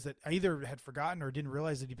realize that. I either had forgotten or didn't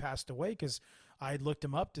realize that he passed away, because I had looked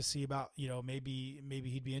him up to see about, you know, maybe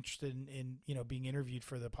he'd be interested in you know, being interviewed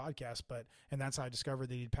for the podcast, and that's how I discovered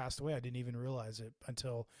that he'd passed away. I didn't even realize it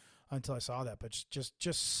until I saw that. But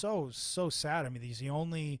just so sad. I mean, he's the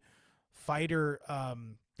only fighter.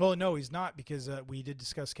 Well, no, he's not, because we did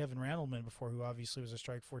discuss Kevin Randleman before, who obviously was a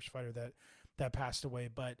Strikeforce fighter that passed away.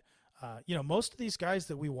 But most of these guys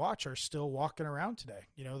that we watch are still walking around today.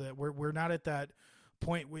 That we're not at that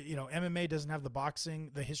point where, MMA doesn't have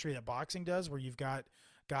the history that boxing does, where you've got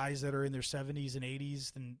guys that are in their 70s and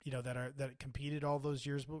 80s and, that competed all those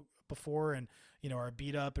years before and, are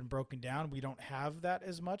beat up and broken down. We don't have that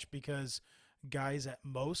as much because guys at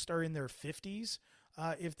most are in their 50s.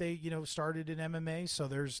 If they, started in MMA. So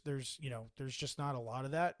there's just not a lot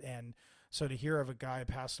of that. And so to hear of a guy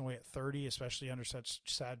passing away at 30, especially under such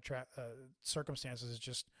sad circumstances, is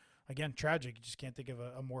just, again, tragic. You just can't think of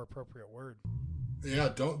a more appropriate word. Yeah,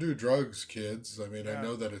 don't do drugs, kids. I mean, yeah. I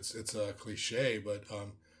know that it's a cliche, but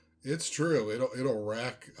it's true. It'll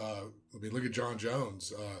wreck. Look at John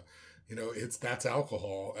Jones. That's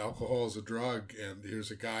alcohol. Alcohol is a drug, and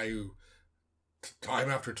here's a guy who time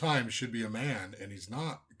after time should be a man, and he's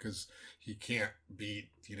not because he can't beat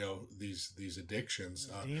these addictions.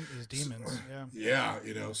 His demons. Yeah.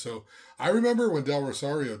 Yeah. So I remember when Del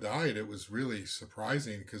Rosario died, it was really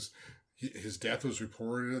surprising because his death was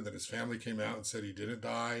reported, and then his family came out and said he didn't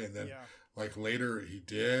die, and then like later he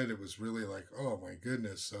did. It was really like, oh my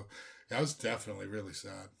goodness. So that was definitely really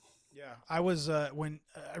sad. Yeah, I was when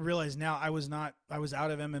I realized now I was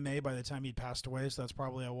out of MMA by the time he'd passed away, so that's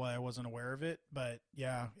probably why I wasn't aware of it. But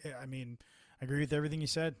yeah, I mean, I agree with everything you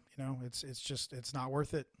said. It's not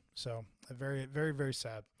worth it. So very, very, very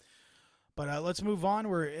sad. But let's move on.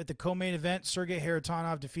 We're at the co-main event. Sergey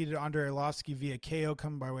Kharitonov defeated Andrei Arlovsky via KO,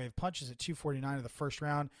 coming by way of punches at 2:49 of the first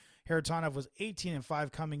round. Kharitonov was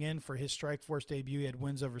 18-5 coming in for his Strikeforce debut. He had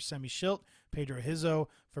wins over Semi Schilt, Pedro Hizzo,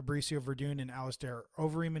 Fabricio Verdun, and Alistair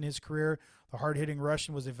Overeem in his career. The hard-hitting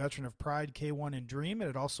Russian was a veteran of Pride, K1, and Dream, and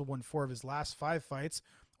had also won 4 of his last 5 fights,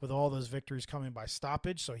 with all those victories coming by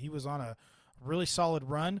stoppage. So he was on a really solid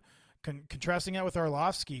run. Contrasting that with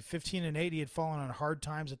Arlovsky, 15-8, he had fallen on hard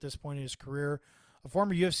times at this point in his career. A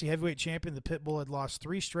former UFC heavyweight champion, the Pitbull had lost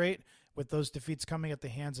 3 straight, with those defeats coming at the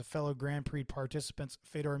hands of fellow Grand Prix participants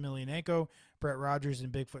Fedor Emelianenko, Brett Rogers,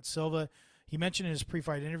 and Bigfoot Silva. He mentioned in his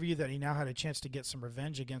pre-fight interview that he now had a chance to get some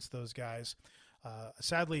revenge against those guys.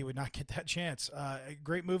 Sadly, he would not get that chance.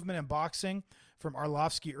 Great movement in boxing from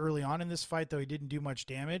Arlovsky early on in this fight, though he didn't do much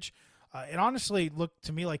damage. It honestly looked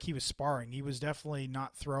to me like he was sparring. He was definitely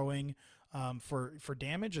not throwing for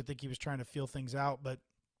damage. I think he was trying to feel things out, but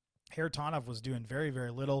Kharitonov was doing very,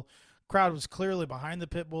 very little. Crowd was clearly behind the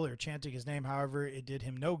Pitbull. They were chanting his name. However, it did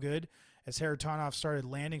him no good as Kharitonov started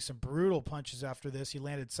landing some brutal punches after this. He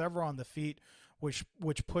landed several on the feet, which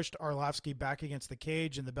pushed Arlovsky back against the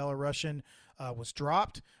cage, and the Belarusian was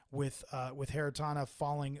dropped with Kharitonov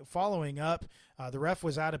following up. The ref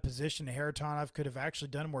was out of position. Kharitonov could have actually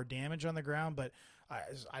done more damage on the ground, but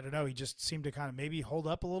I don't know. He just seemed to kind of maybe hold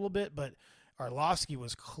up a little bit, but Arlovsky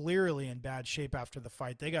was clearly in bad shape after the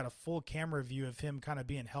fight. They got a full camera view of him kind of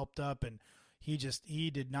being helped up, and he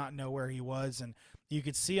did not know where he was. And you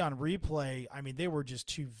could see on replay, I mean, they were just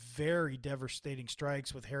 2 very devastating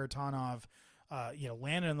strikes with Kharitonov,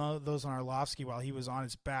 landing those on Arlovsky while he was on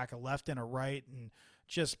his back, a left and a right, and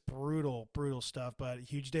just brutal, brutal stuff. But a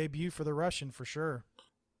huge debut for the Russian for sure.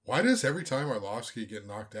 Why does every time Arlovsky get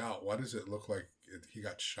knocked out, why does it look like he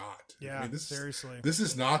got shot? Yeah, I mean, seriously. This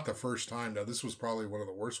is not the first time. Now, this was probably one of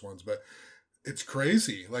the worst ones, but it's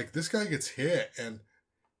crazy. Like, this guy gets hit, and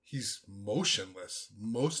he's motionless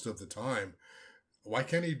most of the time. Why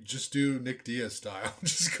can't he just do Nick Diaz style?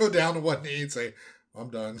 Just go down to one knee and say, I'm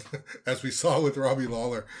done, as we saw with Robbie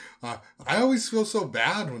Lawler. I always feel so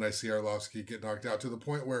bad when I see Arlovsky get knocked out, to the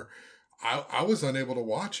point where I was unable to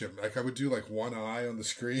watch him. Like, I would do like one eye on the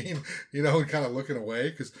screen, and kind of looking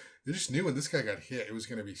away, because I just knew when this guy got hit, it was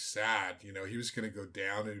going to be sad. He was going to go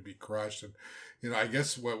down and he'd be crushed. And, I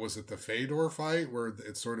guess, what was it, the Fedor fight where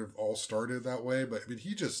it sort of all started that way? But I mean,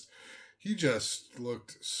 he just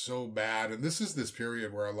looked so bad. And this is this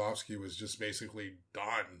period where Arlovsky was just basically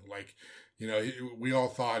done. Like, we all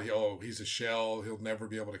thought, he's a shell. He'll never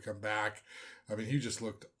be able to come back. I mean, he just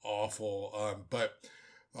looked awful.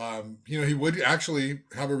 He would actually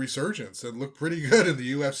have a resurgence and look pretty good in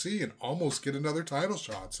the UFC and almost get another title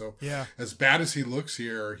shot. So yeah, as bad as he looks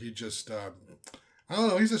here, he just, I don't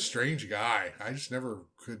know. He's a strange guy. I just never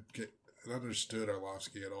could understood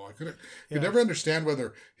Arlovsky at all. I could never understand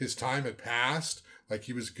whether his time had passed. Like,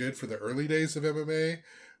 he was good for the early days of MMA.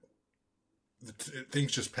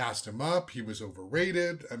 Things just passed him up. He was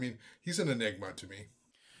overrated. I mean, he's an enigma to me.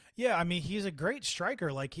 Yeah, I mean, he's a great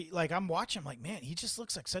striker. Like I'm watching him, like, man, he just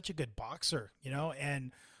looks like such a good boxer,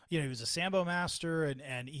 and he was a Sambo master,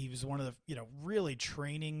 and he was one of the, really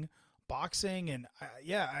training boxing. And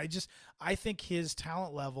I think his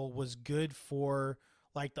talent level was good for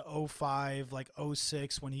like the 05, like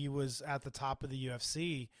 06, when he was at the top of the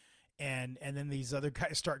UFC. and then these other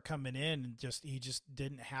guys start coming in, and he just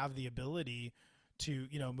didn't have the ability to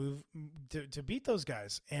move to beat those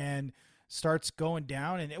guys, and starts going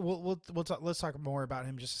down. And let's talk more about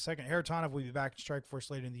him in just a second. Haratonov will be back in Strikeforce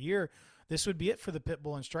later in the year. This would be it for the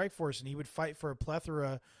Pitbull in Strikeforce, and he would fight for a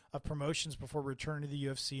plethora of promotions before returning to the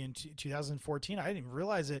UFC in 2014. I didn't even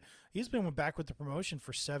realize it. He's been back with the promotion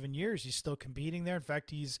for 7 years. He's still competing there. In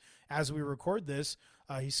fact, as we record this,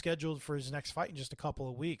 he's scheduled for his next fight in just a couple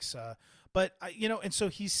of weeks. And so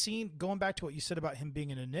he's seen, going back to what you said about him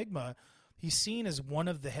being an enigma, he's seen as one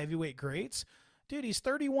of the heavyweight greats. Dude, he's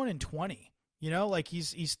 31-20. Like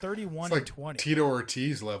he's 31-20. Tito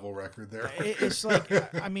Ortiz level record there. It's like,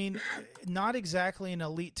 I mean, not exactly an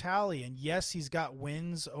elite tally. And yes, he's got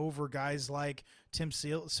wins over guys like Tim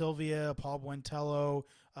Sylvia, Paul Buentello,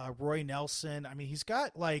 Roy Nelson. I mean, he's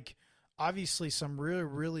got obviously some really,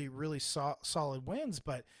 really, really solid wins.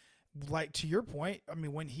 But like, to your point, I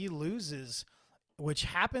mean, when he loses, which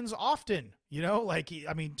happens often,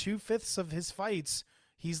 2/5 of his fights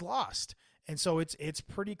he's lost. And so it's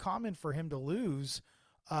pretty common for him to lose.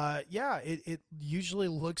 It usually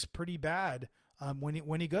looks pretty bad when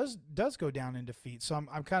he does go down in defeat. So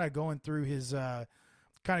I'm kind of going through his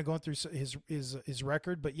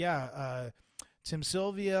record. But Tim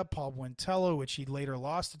Sylvia, Paul Buentello, which he later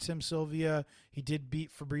lost to Tim Sylvia. He did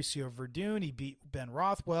beat Fabricio Verdun. He beat Ben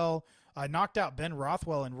Rothwell. Knocked out Ben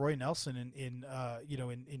Rothwell and Roy Nelson in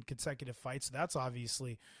consecutive fights. That's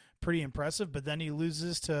obviously pretty impressive. But then he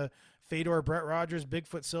loses to Fedor, Brett Rogers,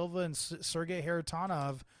 Bigfoot Silva, and Sergey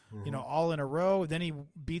Haratonov, all in a row. Then he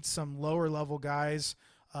beats some lower level guys,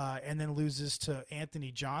 and then loses to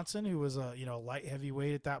Anthony Johnson, who was a light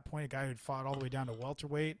heavyweight at that point, a guy who'd fought all the way down to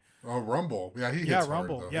welterweight. Oh, Rumble, he hits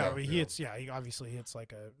Rumble, hard, though. He hits, he obviously hits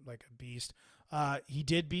like a beast. He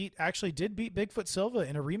did beat Bigfoot Silva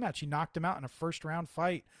in a rematch. He knocked him out in a first round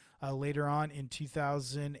fight. Later on in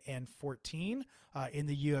 2014, in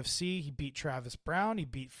the UFC, he beat Travis Brown. He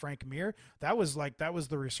beat Frank Mir. That was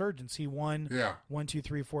the resurgence. He won 1, 2,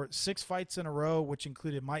 3, 4, 6 fights in a row, which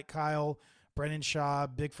included Mike Kyle, Brennan Shaw,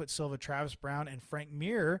 Bigfoot Silva, Travis Brown, and Frank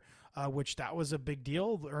Mir, which that was a big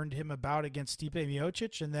deal. Earned him a bout against Stipe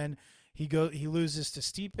Miocic, and then he loses to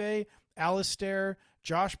Stipe, Alistair,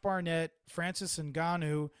 Josh Barnett, Francis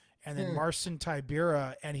Ngannou, and then Marcin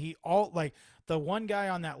Tybura. And the one guy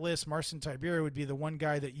on that list, Marcin Tybura, would be the one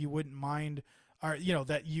guy that you wouldn't mind, or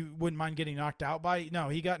that you wouldn't mind getting knocked out by. No,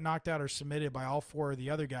 he got knocked out or submitted by all 4 of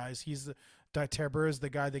the other guys. Tybura is the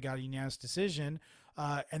guy that got a unanimous decision,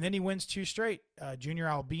 and then he wins 2 straight: Junior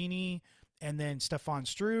Albini, and then Stefan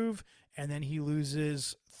Struve, and then he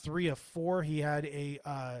loses 3 of 4. He had they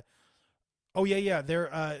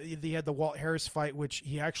had the Walt Harris fight, which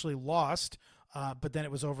he actually lost. But then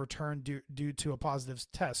it was overturned due to a positive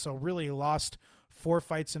test. So really he lost 4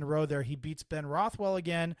 fights in a row there. He beats Ben Rothwell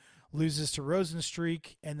again, loses to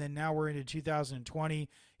Rosenstreich, and then now we're into 2020.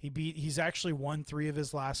 He's actually won 3 of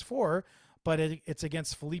his last 4, but it's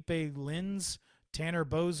against Felipe Lins, Tanner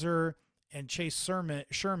Boser, and Chase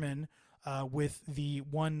Sherman, with the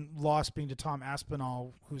one loss being to Tom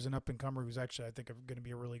Aspinall, who's an up-and-comer who's actually, I think, going to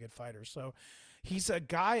be a really good fighter. So he's a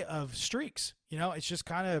guy of streaks. It's just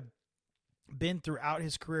kind of been throughout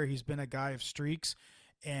his career. He's been a guy of streaks,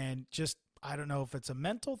 and just, I don't know if it's a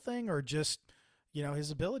mental thing or just,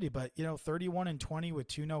 his ability, but 31-20 with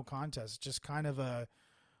 2 no contests, just kind of a,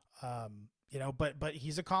 but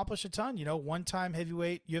he's accomplished a ton. 1-time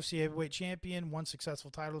UFC heavyweight champion, 1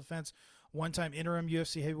 successful title defense, 1-time interim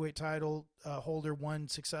UFC heavyweight title holder, 1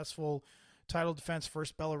 successful title defense,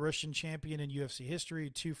 first Belarusian champion in UFC history,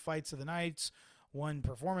 2 fights of the nights, 1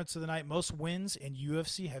 performance of the night, most wins in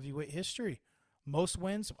UFC heavyweight history. Most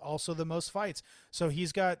wins, also the most fights. So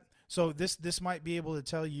this might be able to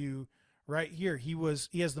tell you right here. He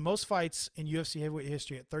has the most fights in UFC heavyweight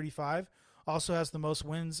history at 35. Also has the most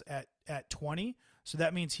wins at 20. So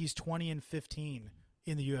that means he's 20-15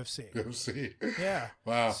 in the UFC. UFC. Yeah.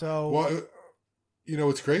 Wow. So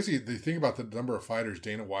it's crazy. The thing about the number of fighters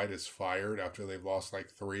Dana White has fired after they've lost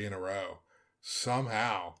 3 in a row.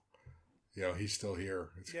 Somehow, he's still here.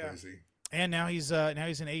 It's crazy. And now he's in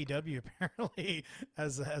AEW apparently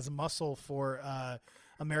as muscle for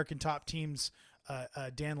American Top Team's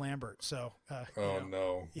Dan Lambert. So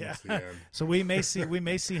no, yeah. So we may see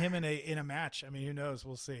him in a match. I mean, who knows?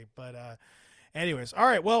 We'll see. But anyways, all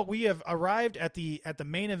right. Well, we have arrived at the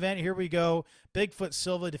main event. Here we go. Bigfoot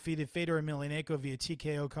Silva defeated Fedor Emelianenko via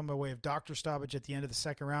TKO, coming by way of doctor stoppage at the end of the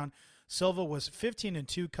second round. Silva was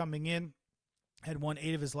 15-2 coming in, had won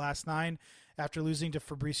 8 of his last 9. After losing to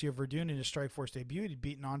Fabricio Verdun in his Strikeforce debut, he'd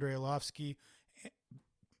beaten Andrei Arlovsky,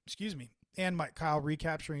 and Mike Kyle,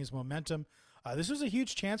 recapturing his momentum. This was a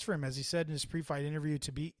huge chance for him, as he said in his pre-fight interview,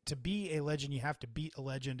 to be a legend. You have to beat a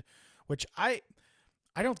legend, which I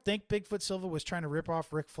don't think Bigfoot Silva was trying to rip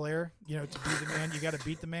off Ric Flair. You know, to be the man, you got to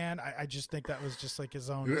beat the man. I just think that was just like his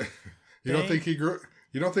own. You don't think he grew?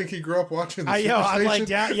 You don't think he grew up watching the I'm like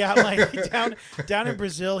Superstation? down in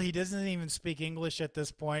Brazil. He doesn't even speak English at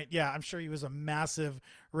this point. Yeah, I'm sure he was a massive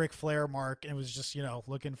Ric Flair mark and was just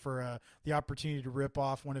looking for the opportunity to rip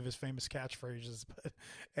off one of his famous catchphrases. But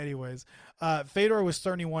anyways, Fedor was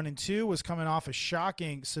 31-2, was coming off a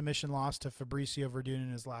shocking submission loss to Fabricio Verdun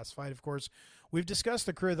in his last fight. Of course, we've discussed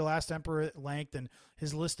the career of the Last Emperor at length, and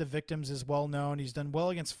his list of victims is well known. He's done well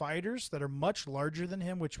against fighters that are much larger than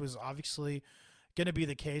him, which was obviously going to be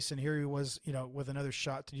the case. And here he was, with another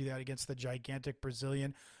shot to do that against the gigantic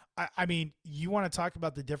Brazilian. I mean, you want to talk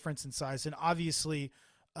about the difference in size, and obviously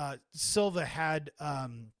Silva had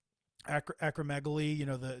acromegaly,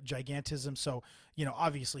 the gigantism. So,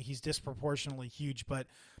 obviously he's disproportionately huge, but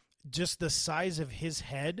just the size of his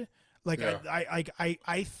head,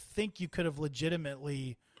 I think you could have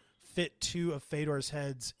legitimately fit two of Fedor's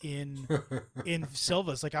heads in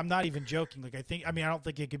Silva's. Like, I'm not even joking. Like, I don't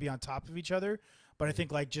think it could be on top of each other, but I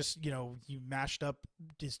think you mashed up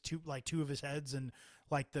his two of his heads, and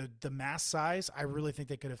like the mass size, I really think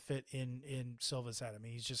they could have fit in Silva's head. I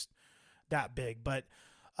mean, he's just that big. But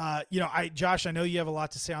Josh, I know you have a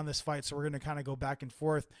lot to say on this fight, so we're going to kind of go back and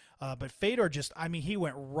forth. But Fedor he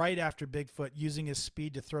went right after Bigfoot, using his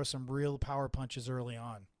speed to throw some real power punches early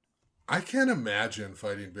on. I can't imagine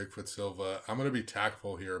fighting Bigfoot Silva. I'm going to be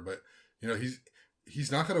tactful here, but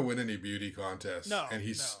he's not going to win any beauty contests. No, and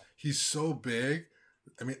he's so big.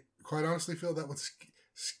 I mean, quite honestly, Phil, that would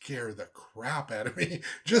scare the crap out of me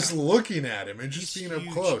just looking at him and just being up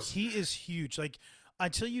close. He is huge. Like,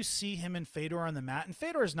 until you see him and Fedor on the mat, and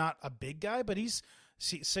Fedor is not a big guy, but he's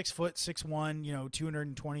 6 foot, 6'1",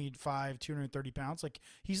 225, 230 pounds. Like,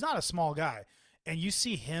 he's not a small guy. And you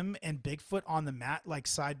see him and Bigfoot on the mat, like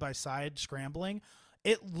side by side, scrambling.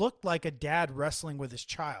 It looked like a dad wrestling with his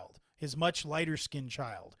child, his much lighter skinned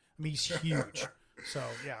child. I mean, he's huge. So,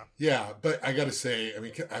 yeah. Yeah, but I got to say, I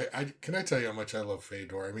mean, can I tell you how much I love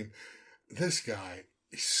Fedor? I mean, this guy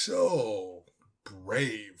is so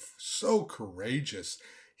brave, so courageous.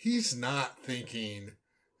 He's not thinking,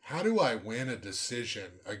 how do I win a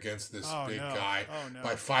decision against this guy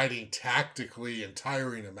by fighting tactically and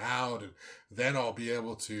tiring him out, and then I'll be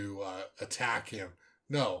able to attack him.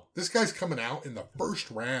 No, this guy's coming out in the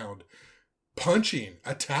first round, punching,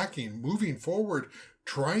 attacking, moving forward,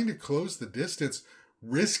 trying to close the distance,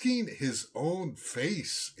 risking his own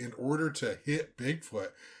face in order to hit Bigfoot.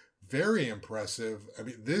 Very impressive. I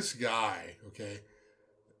mean, this guy, okay,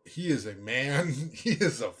 he is a man. He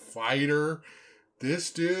is a fighter.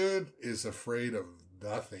 This dude is afraid of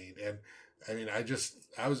nothing. And I mean,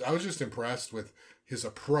 I was just impressed with his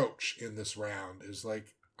approach in this round. Is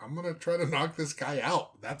like, I'm going to try to knock this guy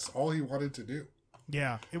out. That's all he wanted to do.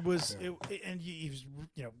 Yeah, it was, and he was,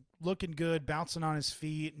 looking good, bouncing on his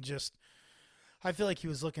feet, and just, I feel like he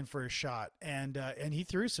was looking for a shot, and he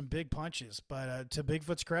threw some big punches. But to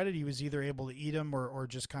Bigfoot's credit, he was either able to eat him or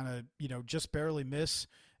just kind of, just barely miss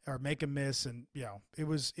or make him miss. And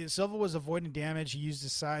Silva was avoiding damage. He used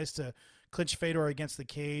his size to clinch Fedor against the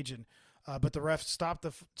cage, and but the ref stopped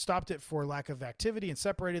it for lack of activity and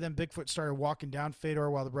separated them. Bigfoot started walking down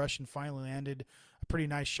Fedor while the Russian finally landed a pretty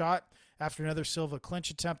nice shot. After another Silva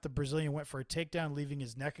clinch attempt, the Brazilian went for a takedown, leaving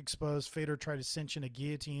his neck exposed. Fedor tried to cinch in a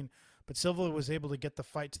guillotine, but Silva was able to get the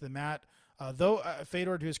fight to the mat, though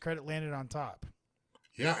Fedor, to his credit, landed on top.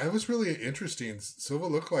 Yeah, it was really interesting. Silva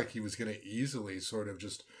looked like he was going to easily sort of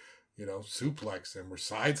just, suplex him or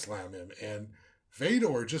side slam him. And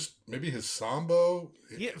Fedor, just maybe his sambo.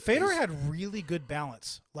 Fedor had really good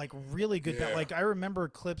balance, like really good balance. Like, I remember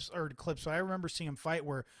clips. I remember seeing him fight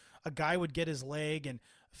where a guy would get his leg, and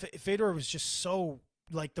Fedor was just so,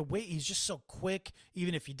 like, the way he's just so quick.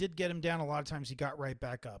 Even if he did get him down, a lot of times he got right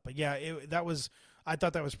back up. But yeah, I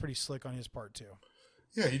thought that was pretty slick on his part too.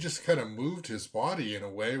 Yeah, he just kind of moved his body in a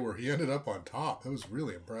way where he ended up on top. That was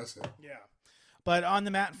really impressive. Yeah. But on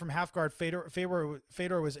the mat from half guard,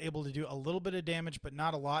 Fedor was able to do a little bit of damage, but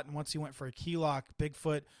not a lot. And once he went for a key lock,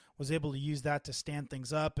 Bigfoot was able to use that to stand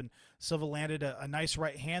things up. And Silva landed a nice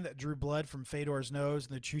right hand that drew blood from Fedor's nose.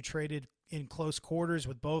 And the two traded in close quarters,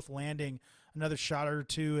 with both landing another shot or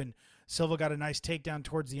two. And Silva got a nice takedown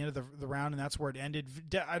towards the end of the round, and that's where it ended.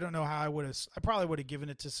 I don't know how I probably would have given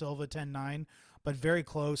it to Silva 10-9, but very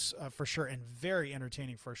close for sure, and very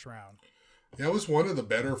entertaining first round. Yeah, it was one of the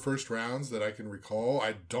better first rounds that I can recall.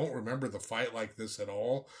 I don't remember the fight like this at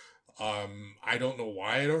all. I don't know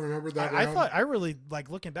why I don't remember that I round. thought, I really, like,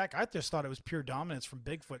 looking back, I just thought it was pure dominance from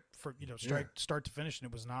Bigfoot for, Yeah, start to finish, and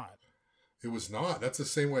it was not. it was not. That's the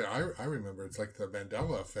same way I remember. It's like the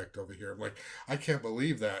Mandela effect over here. I'm like, I can't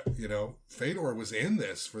believe that, Fedor was in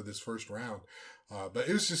this for this first round. But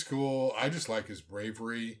it was just cool. I just like his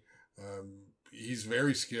bravery. He's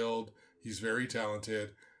very skilled. He's very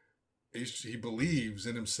talented. He believes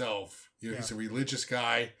in himself. Yeah. He's a religious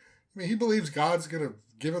guy. I mean, he believes God's going to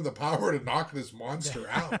give him the power to knock this monster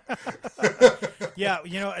out. Yeah,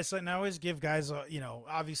 it's like, and I always give guys,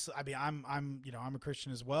 obviously, I mean, I'm a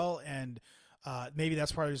Christian as well, and maybe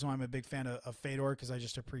that's part of the reason why I'm a big fan of Fedor, because I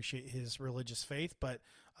just appreciate his religious faith. But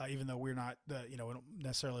even though we're not, we don't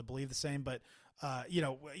necessarily believe the same, but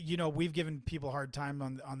we've given people a hard time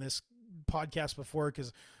on this podcast before,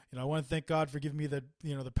 because I want to thank God for giving me the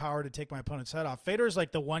power to take my opponent's head off. Fedor's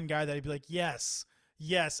like the one guy that he'd be like, yes.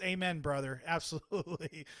 Yes, amen, brother.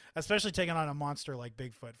 Absolutely. Especially taking on a monster like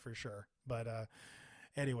Bigfoot, for sure. But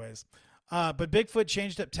anyways. But Bigfoot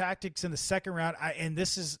changed up tactics in the second round. And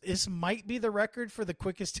this might be the record for the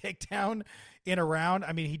quickest takedown in a round.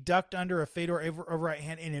 I mean, he ducked under a Fedor over right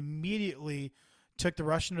hand and immediately took the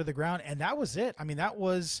Russian to the ground, and that was it. I mean, that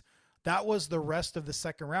was the rest of the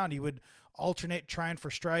second round. He would alternate trying for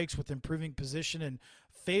strikes with improving position, and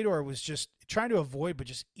Fedor was just trying to avoid, but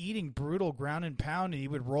just eating brutal ground and pound, and he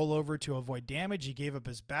would roll over to avoid damage. He gave up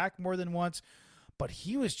his back more than once, but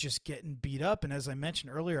he was just getting beat up. And as I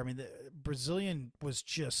mentioned earlier, I mean, the Brazilian was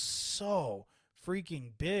just so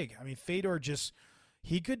freaking big. I mean, Fedor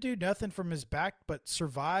he could do nothing from his back but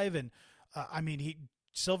survive. And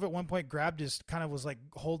Silva at one point grabbed was like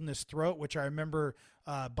holding his throat, which I remember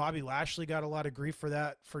Bobby Lashley got a lot of grief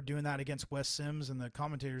for doing that against Wes Sims, and the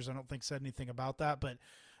commentators I don't think said anything about that. But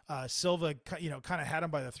Silva, kind of had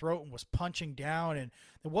him by the throat and was punching down, and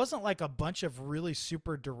it wasn't like a bunch of really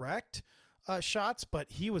super direct shots,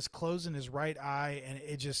 but he was closing his right eye, and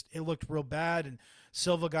it looked real bad. And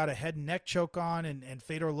Silva got a head and neck choke on, and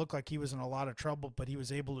Fedor looked like he was in a lot of trouble, but he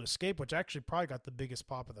was able to escape, which actually probably got the biggest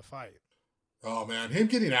pop of the fight. Oh man, him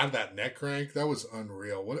getting out of that neck crank, that was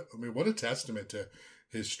unreal. What a testament to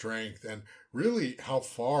his strength, and really how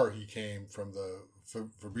far he came from the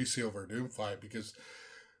Fabricio Verdum fight, because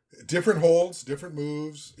different holds, different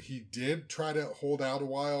moves. He did try to hold out a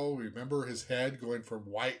while. Remember his head going from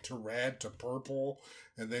white to red to purple,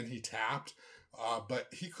 and then he tapped. But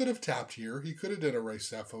he could have tapped here. He could have done a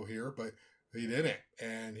Recefo here, but he didn't,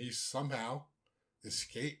 and he somehow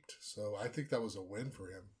escaped. So I think that was a win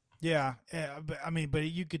for him. Yeah, but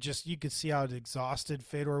you could see how exhausted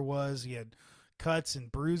Fedor was. He had cuts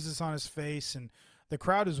and bruises on his face, and the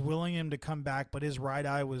crowd was willing him to come back, but his right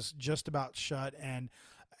eye was just about shut. And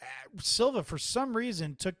Silva, for some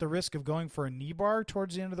reason, took the risk of going for a knee bar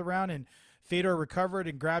towards the end of the round, and Fedor recovered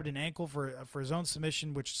and grabbed an ankle for his own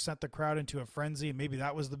submission, which sent the crowd into a frenzy. And maybe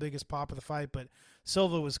that was the biggest pop of the fight, but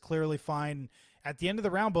Silva was clearly fine. At the end of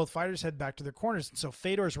the round, both fighters head back to their corners, and so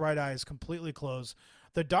Fedor's right eye is completely closed.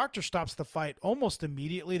 The doctor stops the fight almost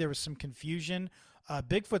immediately. There was some confusion.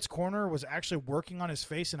 Bigfoot's corner was actually working on his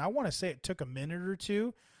face, and I want to say it took a minute or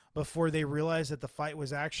two before they realized that the fight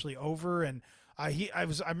was actually over. And I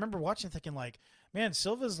remember watching thinking, like, man,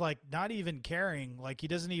 Silva's like not even caring. Like, he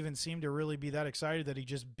doesn't even seem to really be that excited that he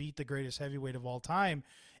just beat the greatest heavyweight of all time.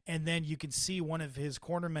 And then you can see one of his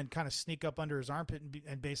cornermen kind of sneak up under his armpit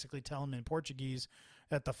and basically tell him in Portuguese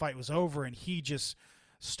that the fight was over, and he just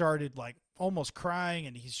started like almost crying,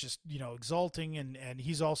 and he's just exulting, and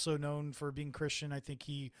he's also known for being Christian. I think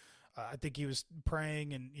he was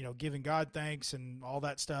praying and giving God thanks and all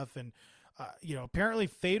that stuff. And apparently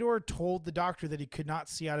Fedor told the doctor that he could not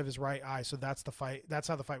see out of his right eye, so that's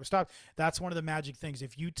how the fight was stopped. That's one of the magic things.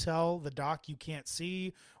 If you tell the doc you can't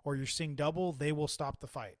see or you're seeing double, they will stop the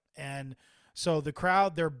fight. And so the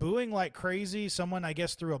crowd, they're booing like crazy. Someone, I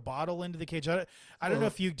guess, threw a bottle into the cage. I don't know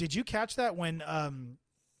if did you catch that when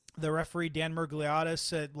the referee Dan Murgliata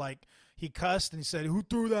said, like, he cussed and he said, "Who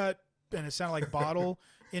threw that?" And it sounded like bottle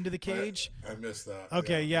into the cage. I missed that.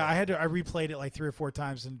 Okay, yeah. I replayed it like 3 or 4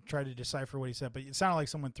 times and tried to decipher what he said, but it sounded like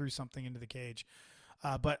someone threw something into the cage.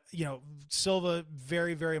 But Silva,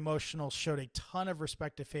 very, very emotional, showed a ton of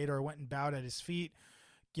respect to Fedor, went and bowed at his feet,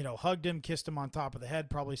 hugged him, kissed him on top of the head,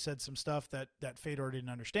 probably said some stuff that Fedor didn't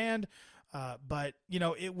understand. But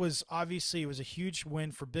it was a huge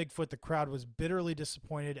win for Bigfoot. The crowd was bitterly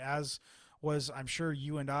disappointed, as was, I'm sure,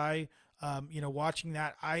 you and I, watching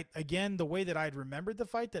that. The way that I'd remembered the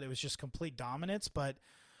fight, that it was just complete dominance, but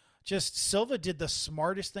just Silva did the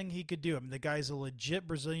smartest thing he could do. I mean, the guy's a legit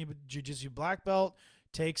Brazilian Jiu-Jitsu black belt,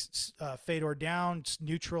 takes Fedor down,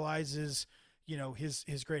 neutralizes,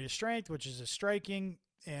 his greatest strength, which is his striking.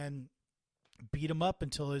 and beat him up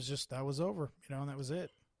until that was over, and that was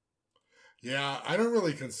it. Yeah, I don't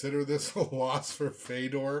really consider this a loss for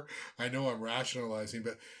Fedor. I know I'm rationalizing,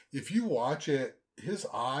 but if you watch it, his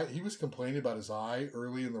eye, he was complaining about his eye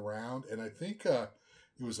early in the round, and I think it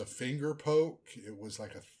was a finger poke. It was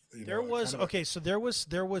like there was so there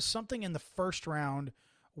was something in the first round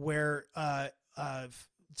where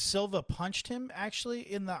Silva punched him actually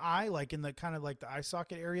in the eye, like in the kind of like the eye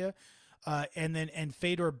socket area. And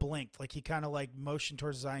Fedor blinked, like he kind of like motioned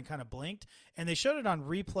towards his eye and kind of blinked, and they showed it on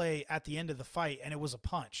replay at the end of the fight, and it was a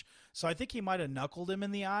punch. So I think he might have knuckled him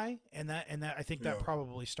in the eye, and that I think that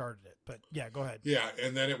probably started it. But yeah, go ahead. Yeah,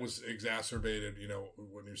 and then it was exacerbated,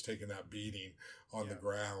 when he was taking that beating on the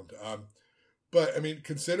ground. But I mean,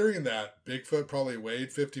 considering that Bigfoot probably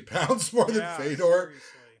weighed 50 pounds more than Fedor, seriously.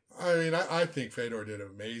 I mean, I think Fedor did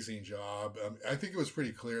an amazing job. I think it was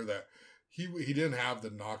pretty clear that he didn't have the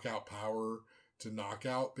knockout power to knock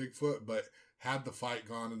out Bigfoot, but had the fight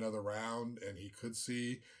gone another round and he could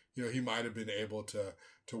see, he might have been able to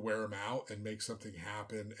wear him out and make something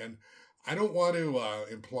happen. And I don't want to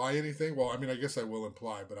imply anything. Well, I mean, I guess I will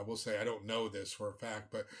imply, but I will say I don't know this for a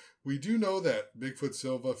fact. But we do know that Bigfoot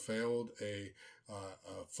Silva failed a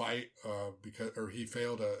fight he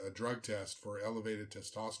failed a drug test for elevated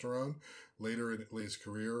testosterone later in his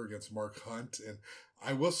career against Mark Hunt. And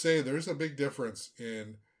I will say there's a big difference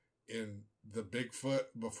in the Bigfoot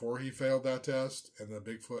before he failed that test and the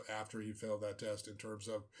Bigfoot after he failed that test in terms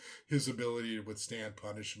of his ability to withstand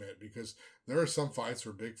punishment, because there are some fights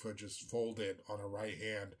where Bigfoot just folded on a right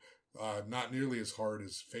hand, not nearly as hard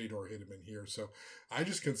as Fedor hit him in here. So I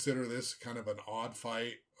just consider this kind of an odd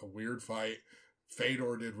fight, a weird fight.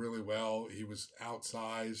 Fedor did really well. He was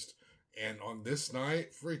outsized. And on this night,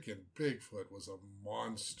 freaking Bigfoot was a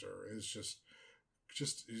monster. It's just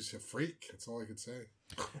he's a freak. That's all I could say.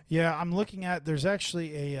 Yeah, I'm looking at. There's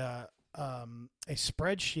actually a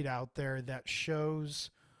spreadsheet out there that shows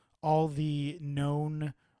all the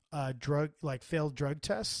known failed drug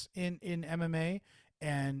tests in MMA,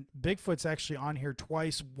 and Bigfoot's actually on here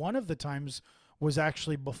twice. One of the times was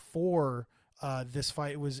actually before this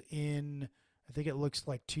fight. It was in, I think it looks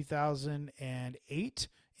like 2008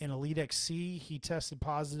 in Elite XC. He tested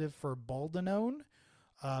positive for boldenone,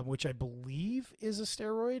 which I believe is a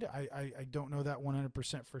steroid. I don't know that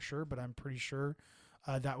 100% for sure, but I'm pretty sure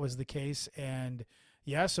that was the case. And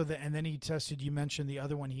yeah, and then he tested, you mentioned the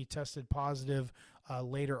other one, he tested positive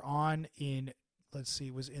later on in,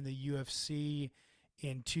 it was in the UFC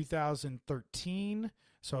in 2013.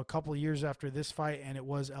 So a couple of years after this fight, and it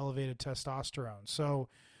was elevated testosterone. So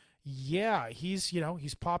yeah, he's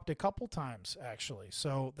popped a couple times actually.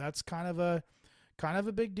 So that's kind of a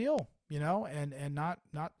big deal. And not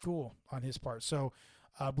cool on his part. So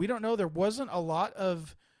we don't know. There wasn't a lot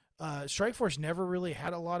of Strikeforce never really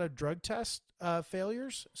had a lot of drug test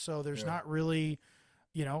failures. So there's not really,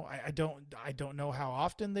 I don't know how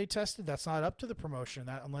often they tested. That's not up to the promotion,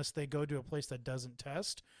 that unless they go to a place that doesn't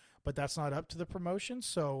test, but that's not up to the promotion.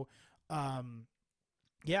 So I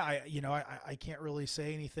can't really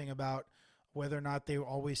say anything about whether or not they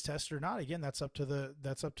always test or not. Again, that's up to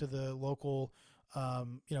the local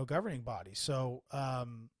governing body. So,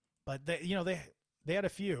 but they had a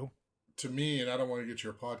few. To me, and I don't want to get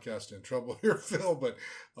your podcast in trouble here, Phil, but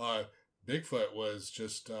Bigfoot was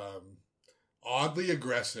just oddly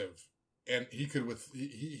aggressive, and he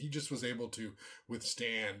just was able to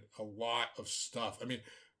withstand a lot of stuff. I mean,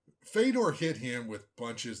 Fedor hit him with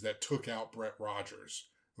punches that took out Brett Rogers,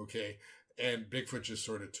 okay, and Bigfoot just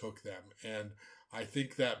sort of took them. And I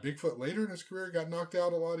think that Bigfoot later in his career got knocked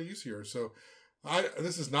out a lot easier. So.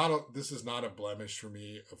 This is not a blemish for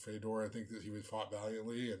me of Fedor. I think that he was fought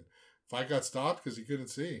valiantly, and fight got stopped because he couldn't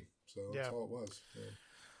see. So that's all it was. Yeah.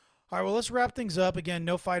 All right, well, let's wrap things up. Again,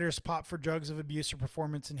 no fighters popped for drugs of abuse or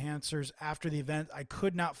performance enhancers after the event. I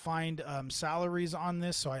could not find salaries on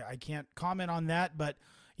this, so I can't comment on that. But,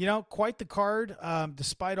 quite the card.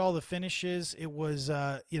 Despite all the finishes, it was,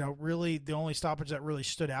 really the only stoppage that really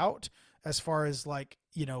stood out as far as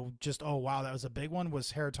just, oh, wow, that was a big one,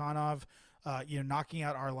 was Haritonov. Knocking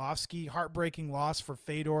out Arlovsky. Heartbreaking loss for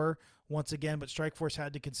Fedor once again, but Strikeforce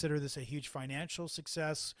had to consider this a huge financial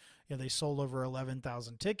success. They sold over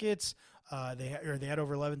 11,000 tickets. They had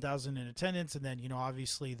over 11,000 in attendance, and then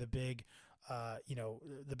obviously the big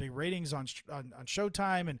the big ratings on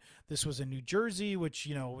Showtime, and this was in New Jersey, which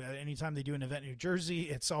anytime they do an event in New Jersey,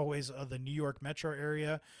 it's always the New York metro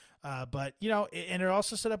area. But and it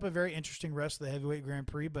also set up a very interesting rest of the heavyweight Grand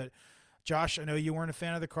Prix. But Josh, I know you weren't a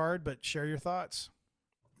fan of the card, but share your thoughts.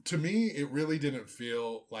 To me, it really didn't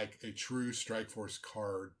feel like a true Strikeforce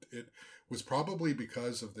card. was probably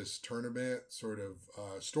because of this tournament sort of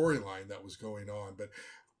storyline that was going on. But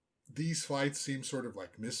these fights seem sort of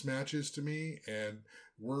like mismatches to me, and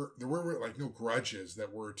there were like no grudges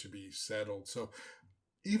that were to be settled. So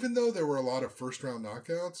even though there were a lot of first round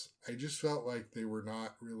knockouts, I just felt like they were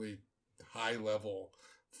not really high level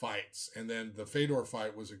fights. And then the Fedor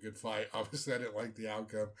fight was a good fight. Obviously, I didn't like the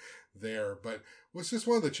outcome there, but what's just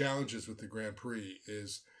one of the challenges with the Grand Prix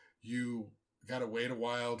is you got to wait a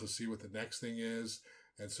while to see what the next thing is.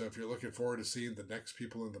 And so if you're looking forward to seeing the next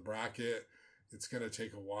people in the bracket, it's going to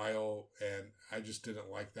take a while. And I just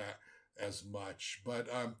didn't like that as much. But,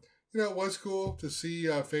 it was cool to see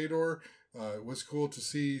Fedor. It was cool to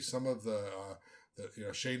see some of the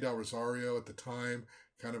Shane Del Rosario at the time,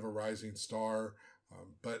 kind of a rising star.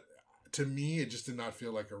 But to me, it just did not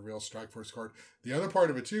feel like a real Strikeforce card. The other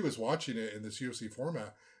part of it, too, is watching it in this UFC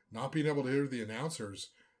format, not being able to hear the announcers.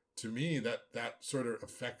 To me, that sort of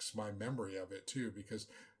affects my memory of it, too, because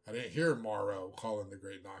I didn't hear Morrow calling the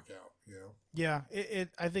great knockout, Yeah,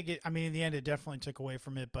 I think in the end, it definitely took away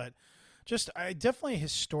from it, but definitely a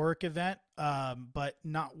historic event, but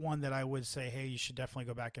not one that I would say, hey, you should definitely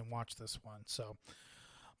go back and watch this one. So,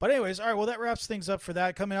 but anyways, all right, well, that wraps things up for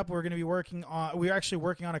that. Coming up, we're actually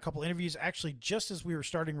working on a couple interviews. Actually, just as we were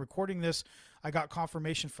starting recording this, I got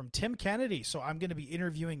confirmation from Tim Kennedy. So I'm going to be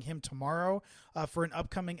interviewing him tomorrow for an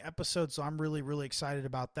upcoming episode. So I'm really, really excited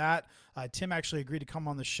about that. Tim actually agreed to come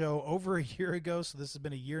on the show over a year ago. So this has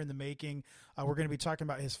been a year in the making. We're going to be talking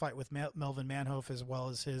about his fight with Melvin Manhoef, as well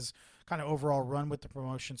as his kind of overall run with the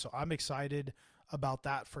promotion. So I'm excited about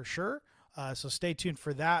that for sure. So stay tuned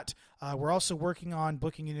for that. We're also working on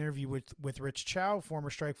booking an interview with Rich Chow, former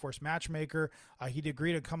Strikeforce matchmaker. He'd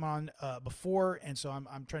agreed to come on before, and so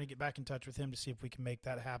I'm trying to get back in touch with him to see if we can make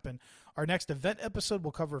that happen. Our next event episode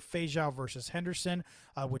will cover Fei Zhao versus Henderson,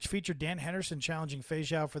 which featured Dan Henderson challenging Fei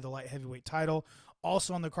Zhao for the light heavyweight title.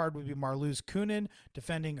 Also on the card would be Marloes Coenen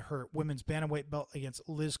defending her women's bantamweight belt against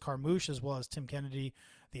Liz Carmouche, as well as Tim Kennedy,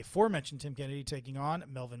 the aforementioned Tim Kennedy, taking on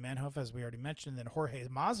Melvin Manhoef, as we already mentioned. And then Jorge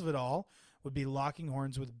Masvidal would be locking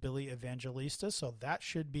horns with Billy Evangelista. So that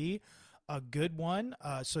should be a good one.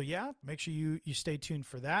 Make sure you stay tuned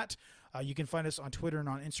for that. You can find us on Twitter and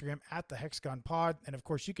on Instagram at The Hexagon Pod. And, of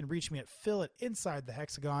course, you can reach me at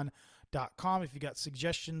phil@InsideTheHexagon.com if you got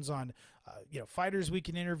suggestions on, fighters we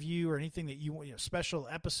can interview or anything that you want, special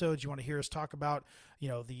episodes you want to hear us talk about,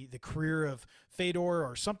 the career of Fedor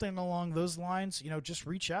or something along those lines. Just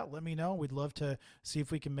reach out. Let me know. We'd love to see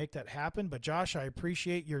if we can make that happen. But, Josh, I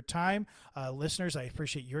appreciate your time. Listeners, I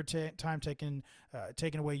appreciate your time taking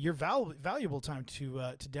away your valuable time to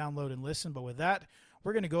download and listen. But with that,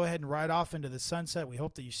 we're going to go ahead and ride off into the sunset. We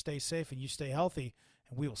hope that you stay safe and you stay healthy,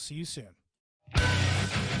 and we will see you soon.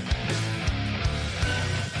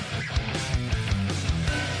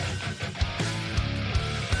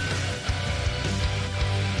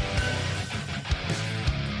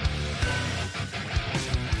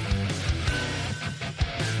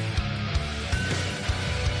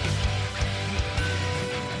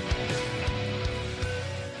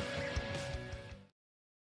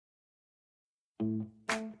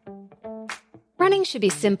 Running should be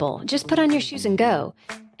simple. Just put on your shoes and go.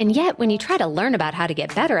 And yet, when you try to learn about how to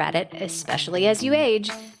get better at it, especially as you age,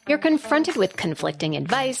 you're confronted with conflicting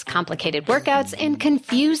advice, complicated workouts, and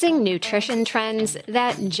confusing nutrition trends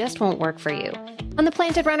that just won't work for you. On The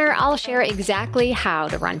Planted Runner, I'll share exactly how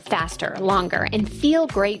to run faster, longer, and feel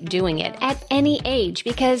great doing it at any age,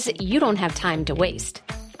 because you don't have time to waste.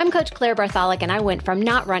 I'm Coach Claire Bartholic, and I went from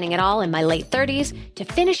not running at all in my late 30s to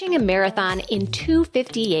finishing a marathon in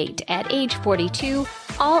 2:58 at age 42,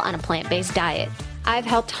 all on a plant-based diet. I've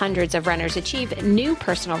helped hundreds of runners achieve new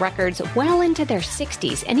personal records well into their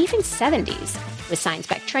 60s and even 70s with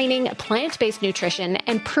science-backed training, plant-based nutrition,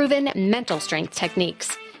 and proven mental strength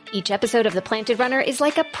techniques. Each episode of The Planted Runner is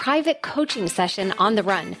like a private coaching session on the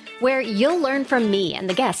run, where you'll learn from me and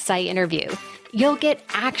the guests I interview. You'll get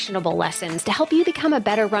actionable lessons to help you become a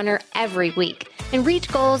better runner every week and reach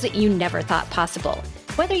goals that you never thought possible.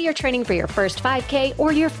 Whether you're training for your first 5K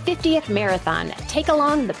or your 50th marathon, take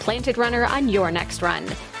along The Planted Runner on your next run.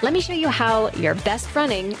 Let me show you how your best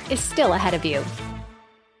running is still ahead of you.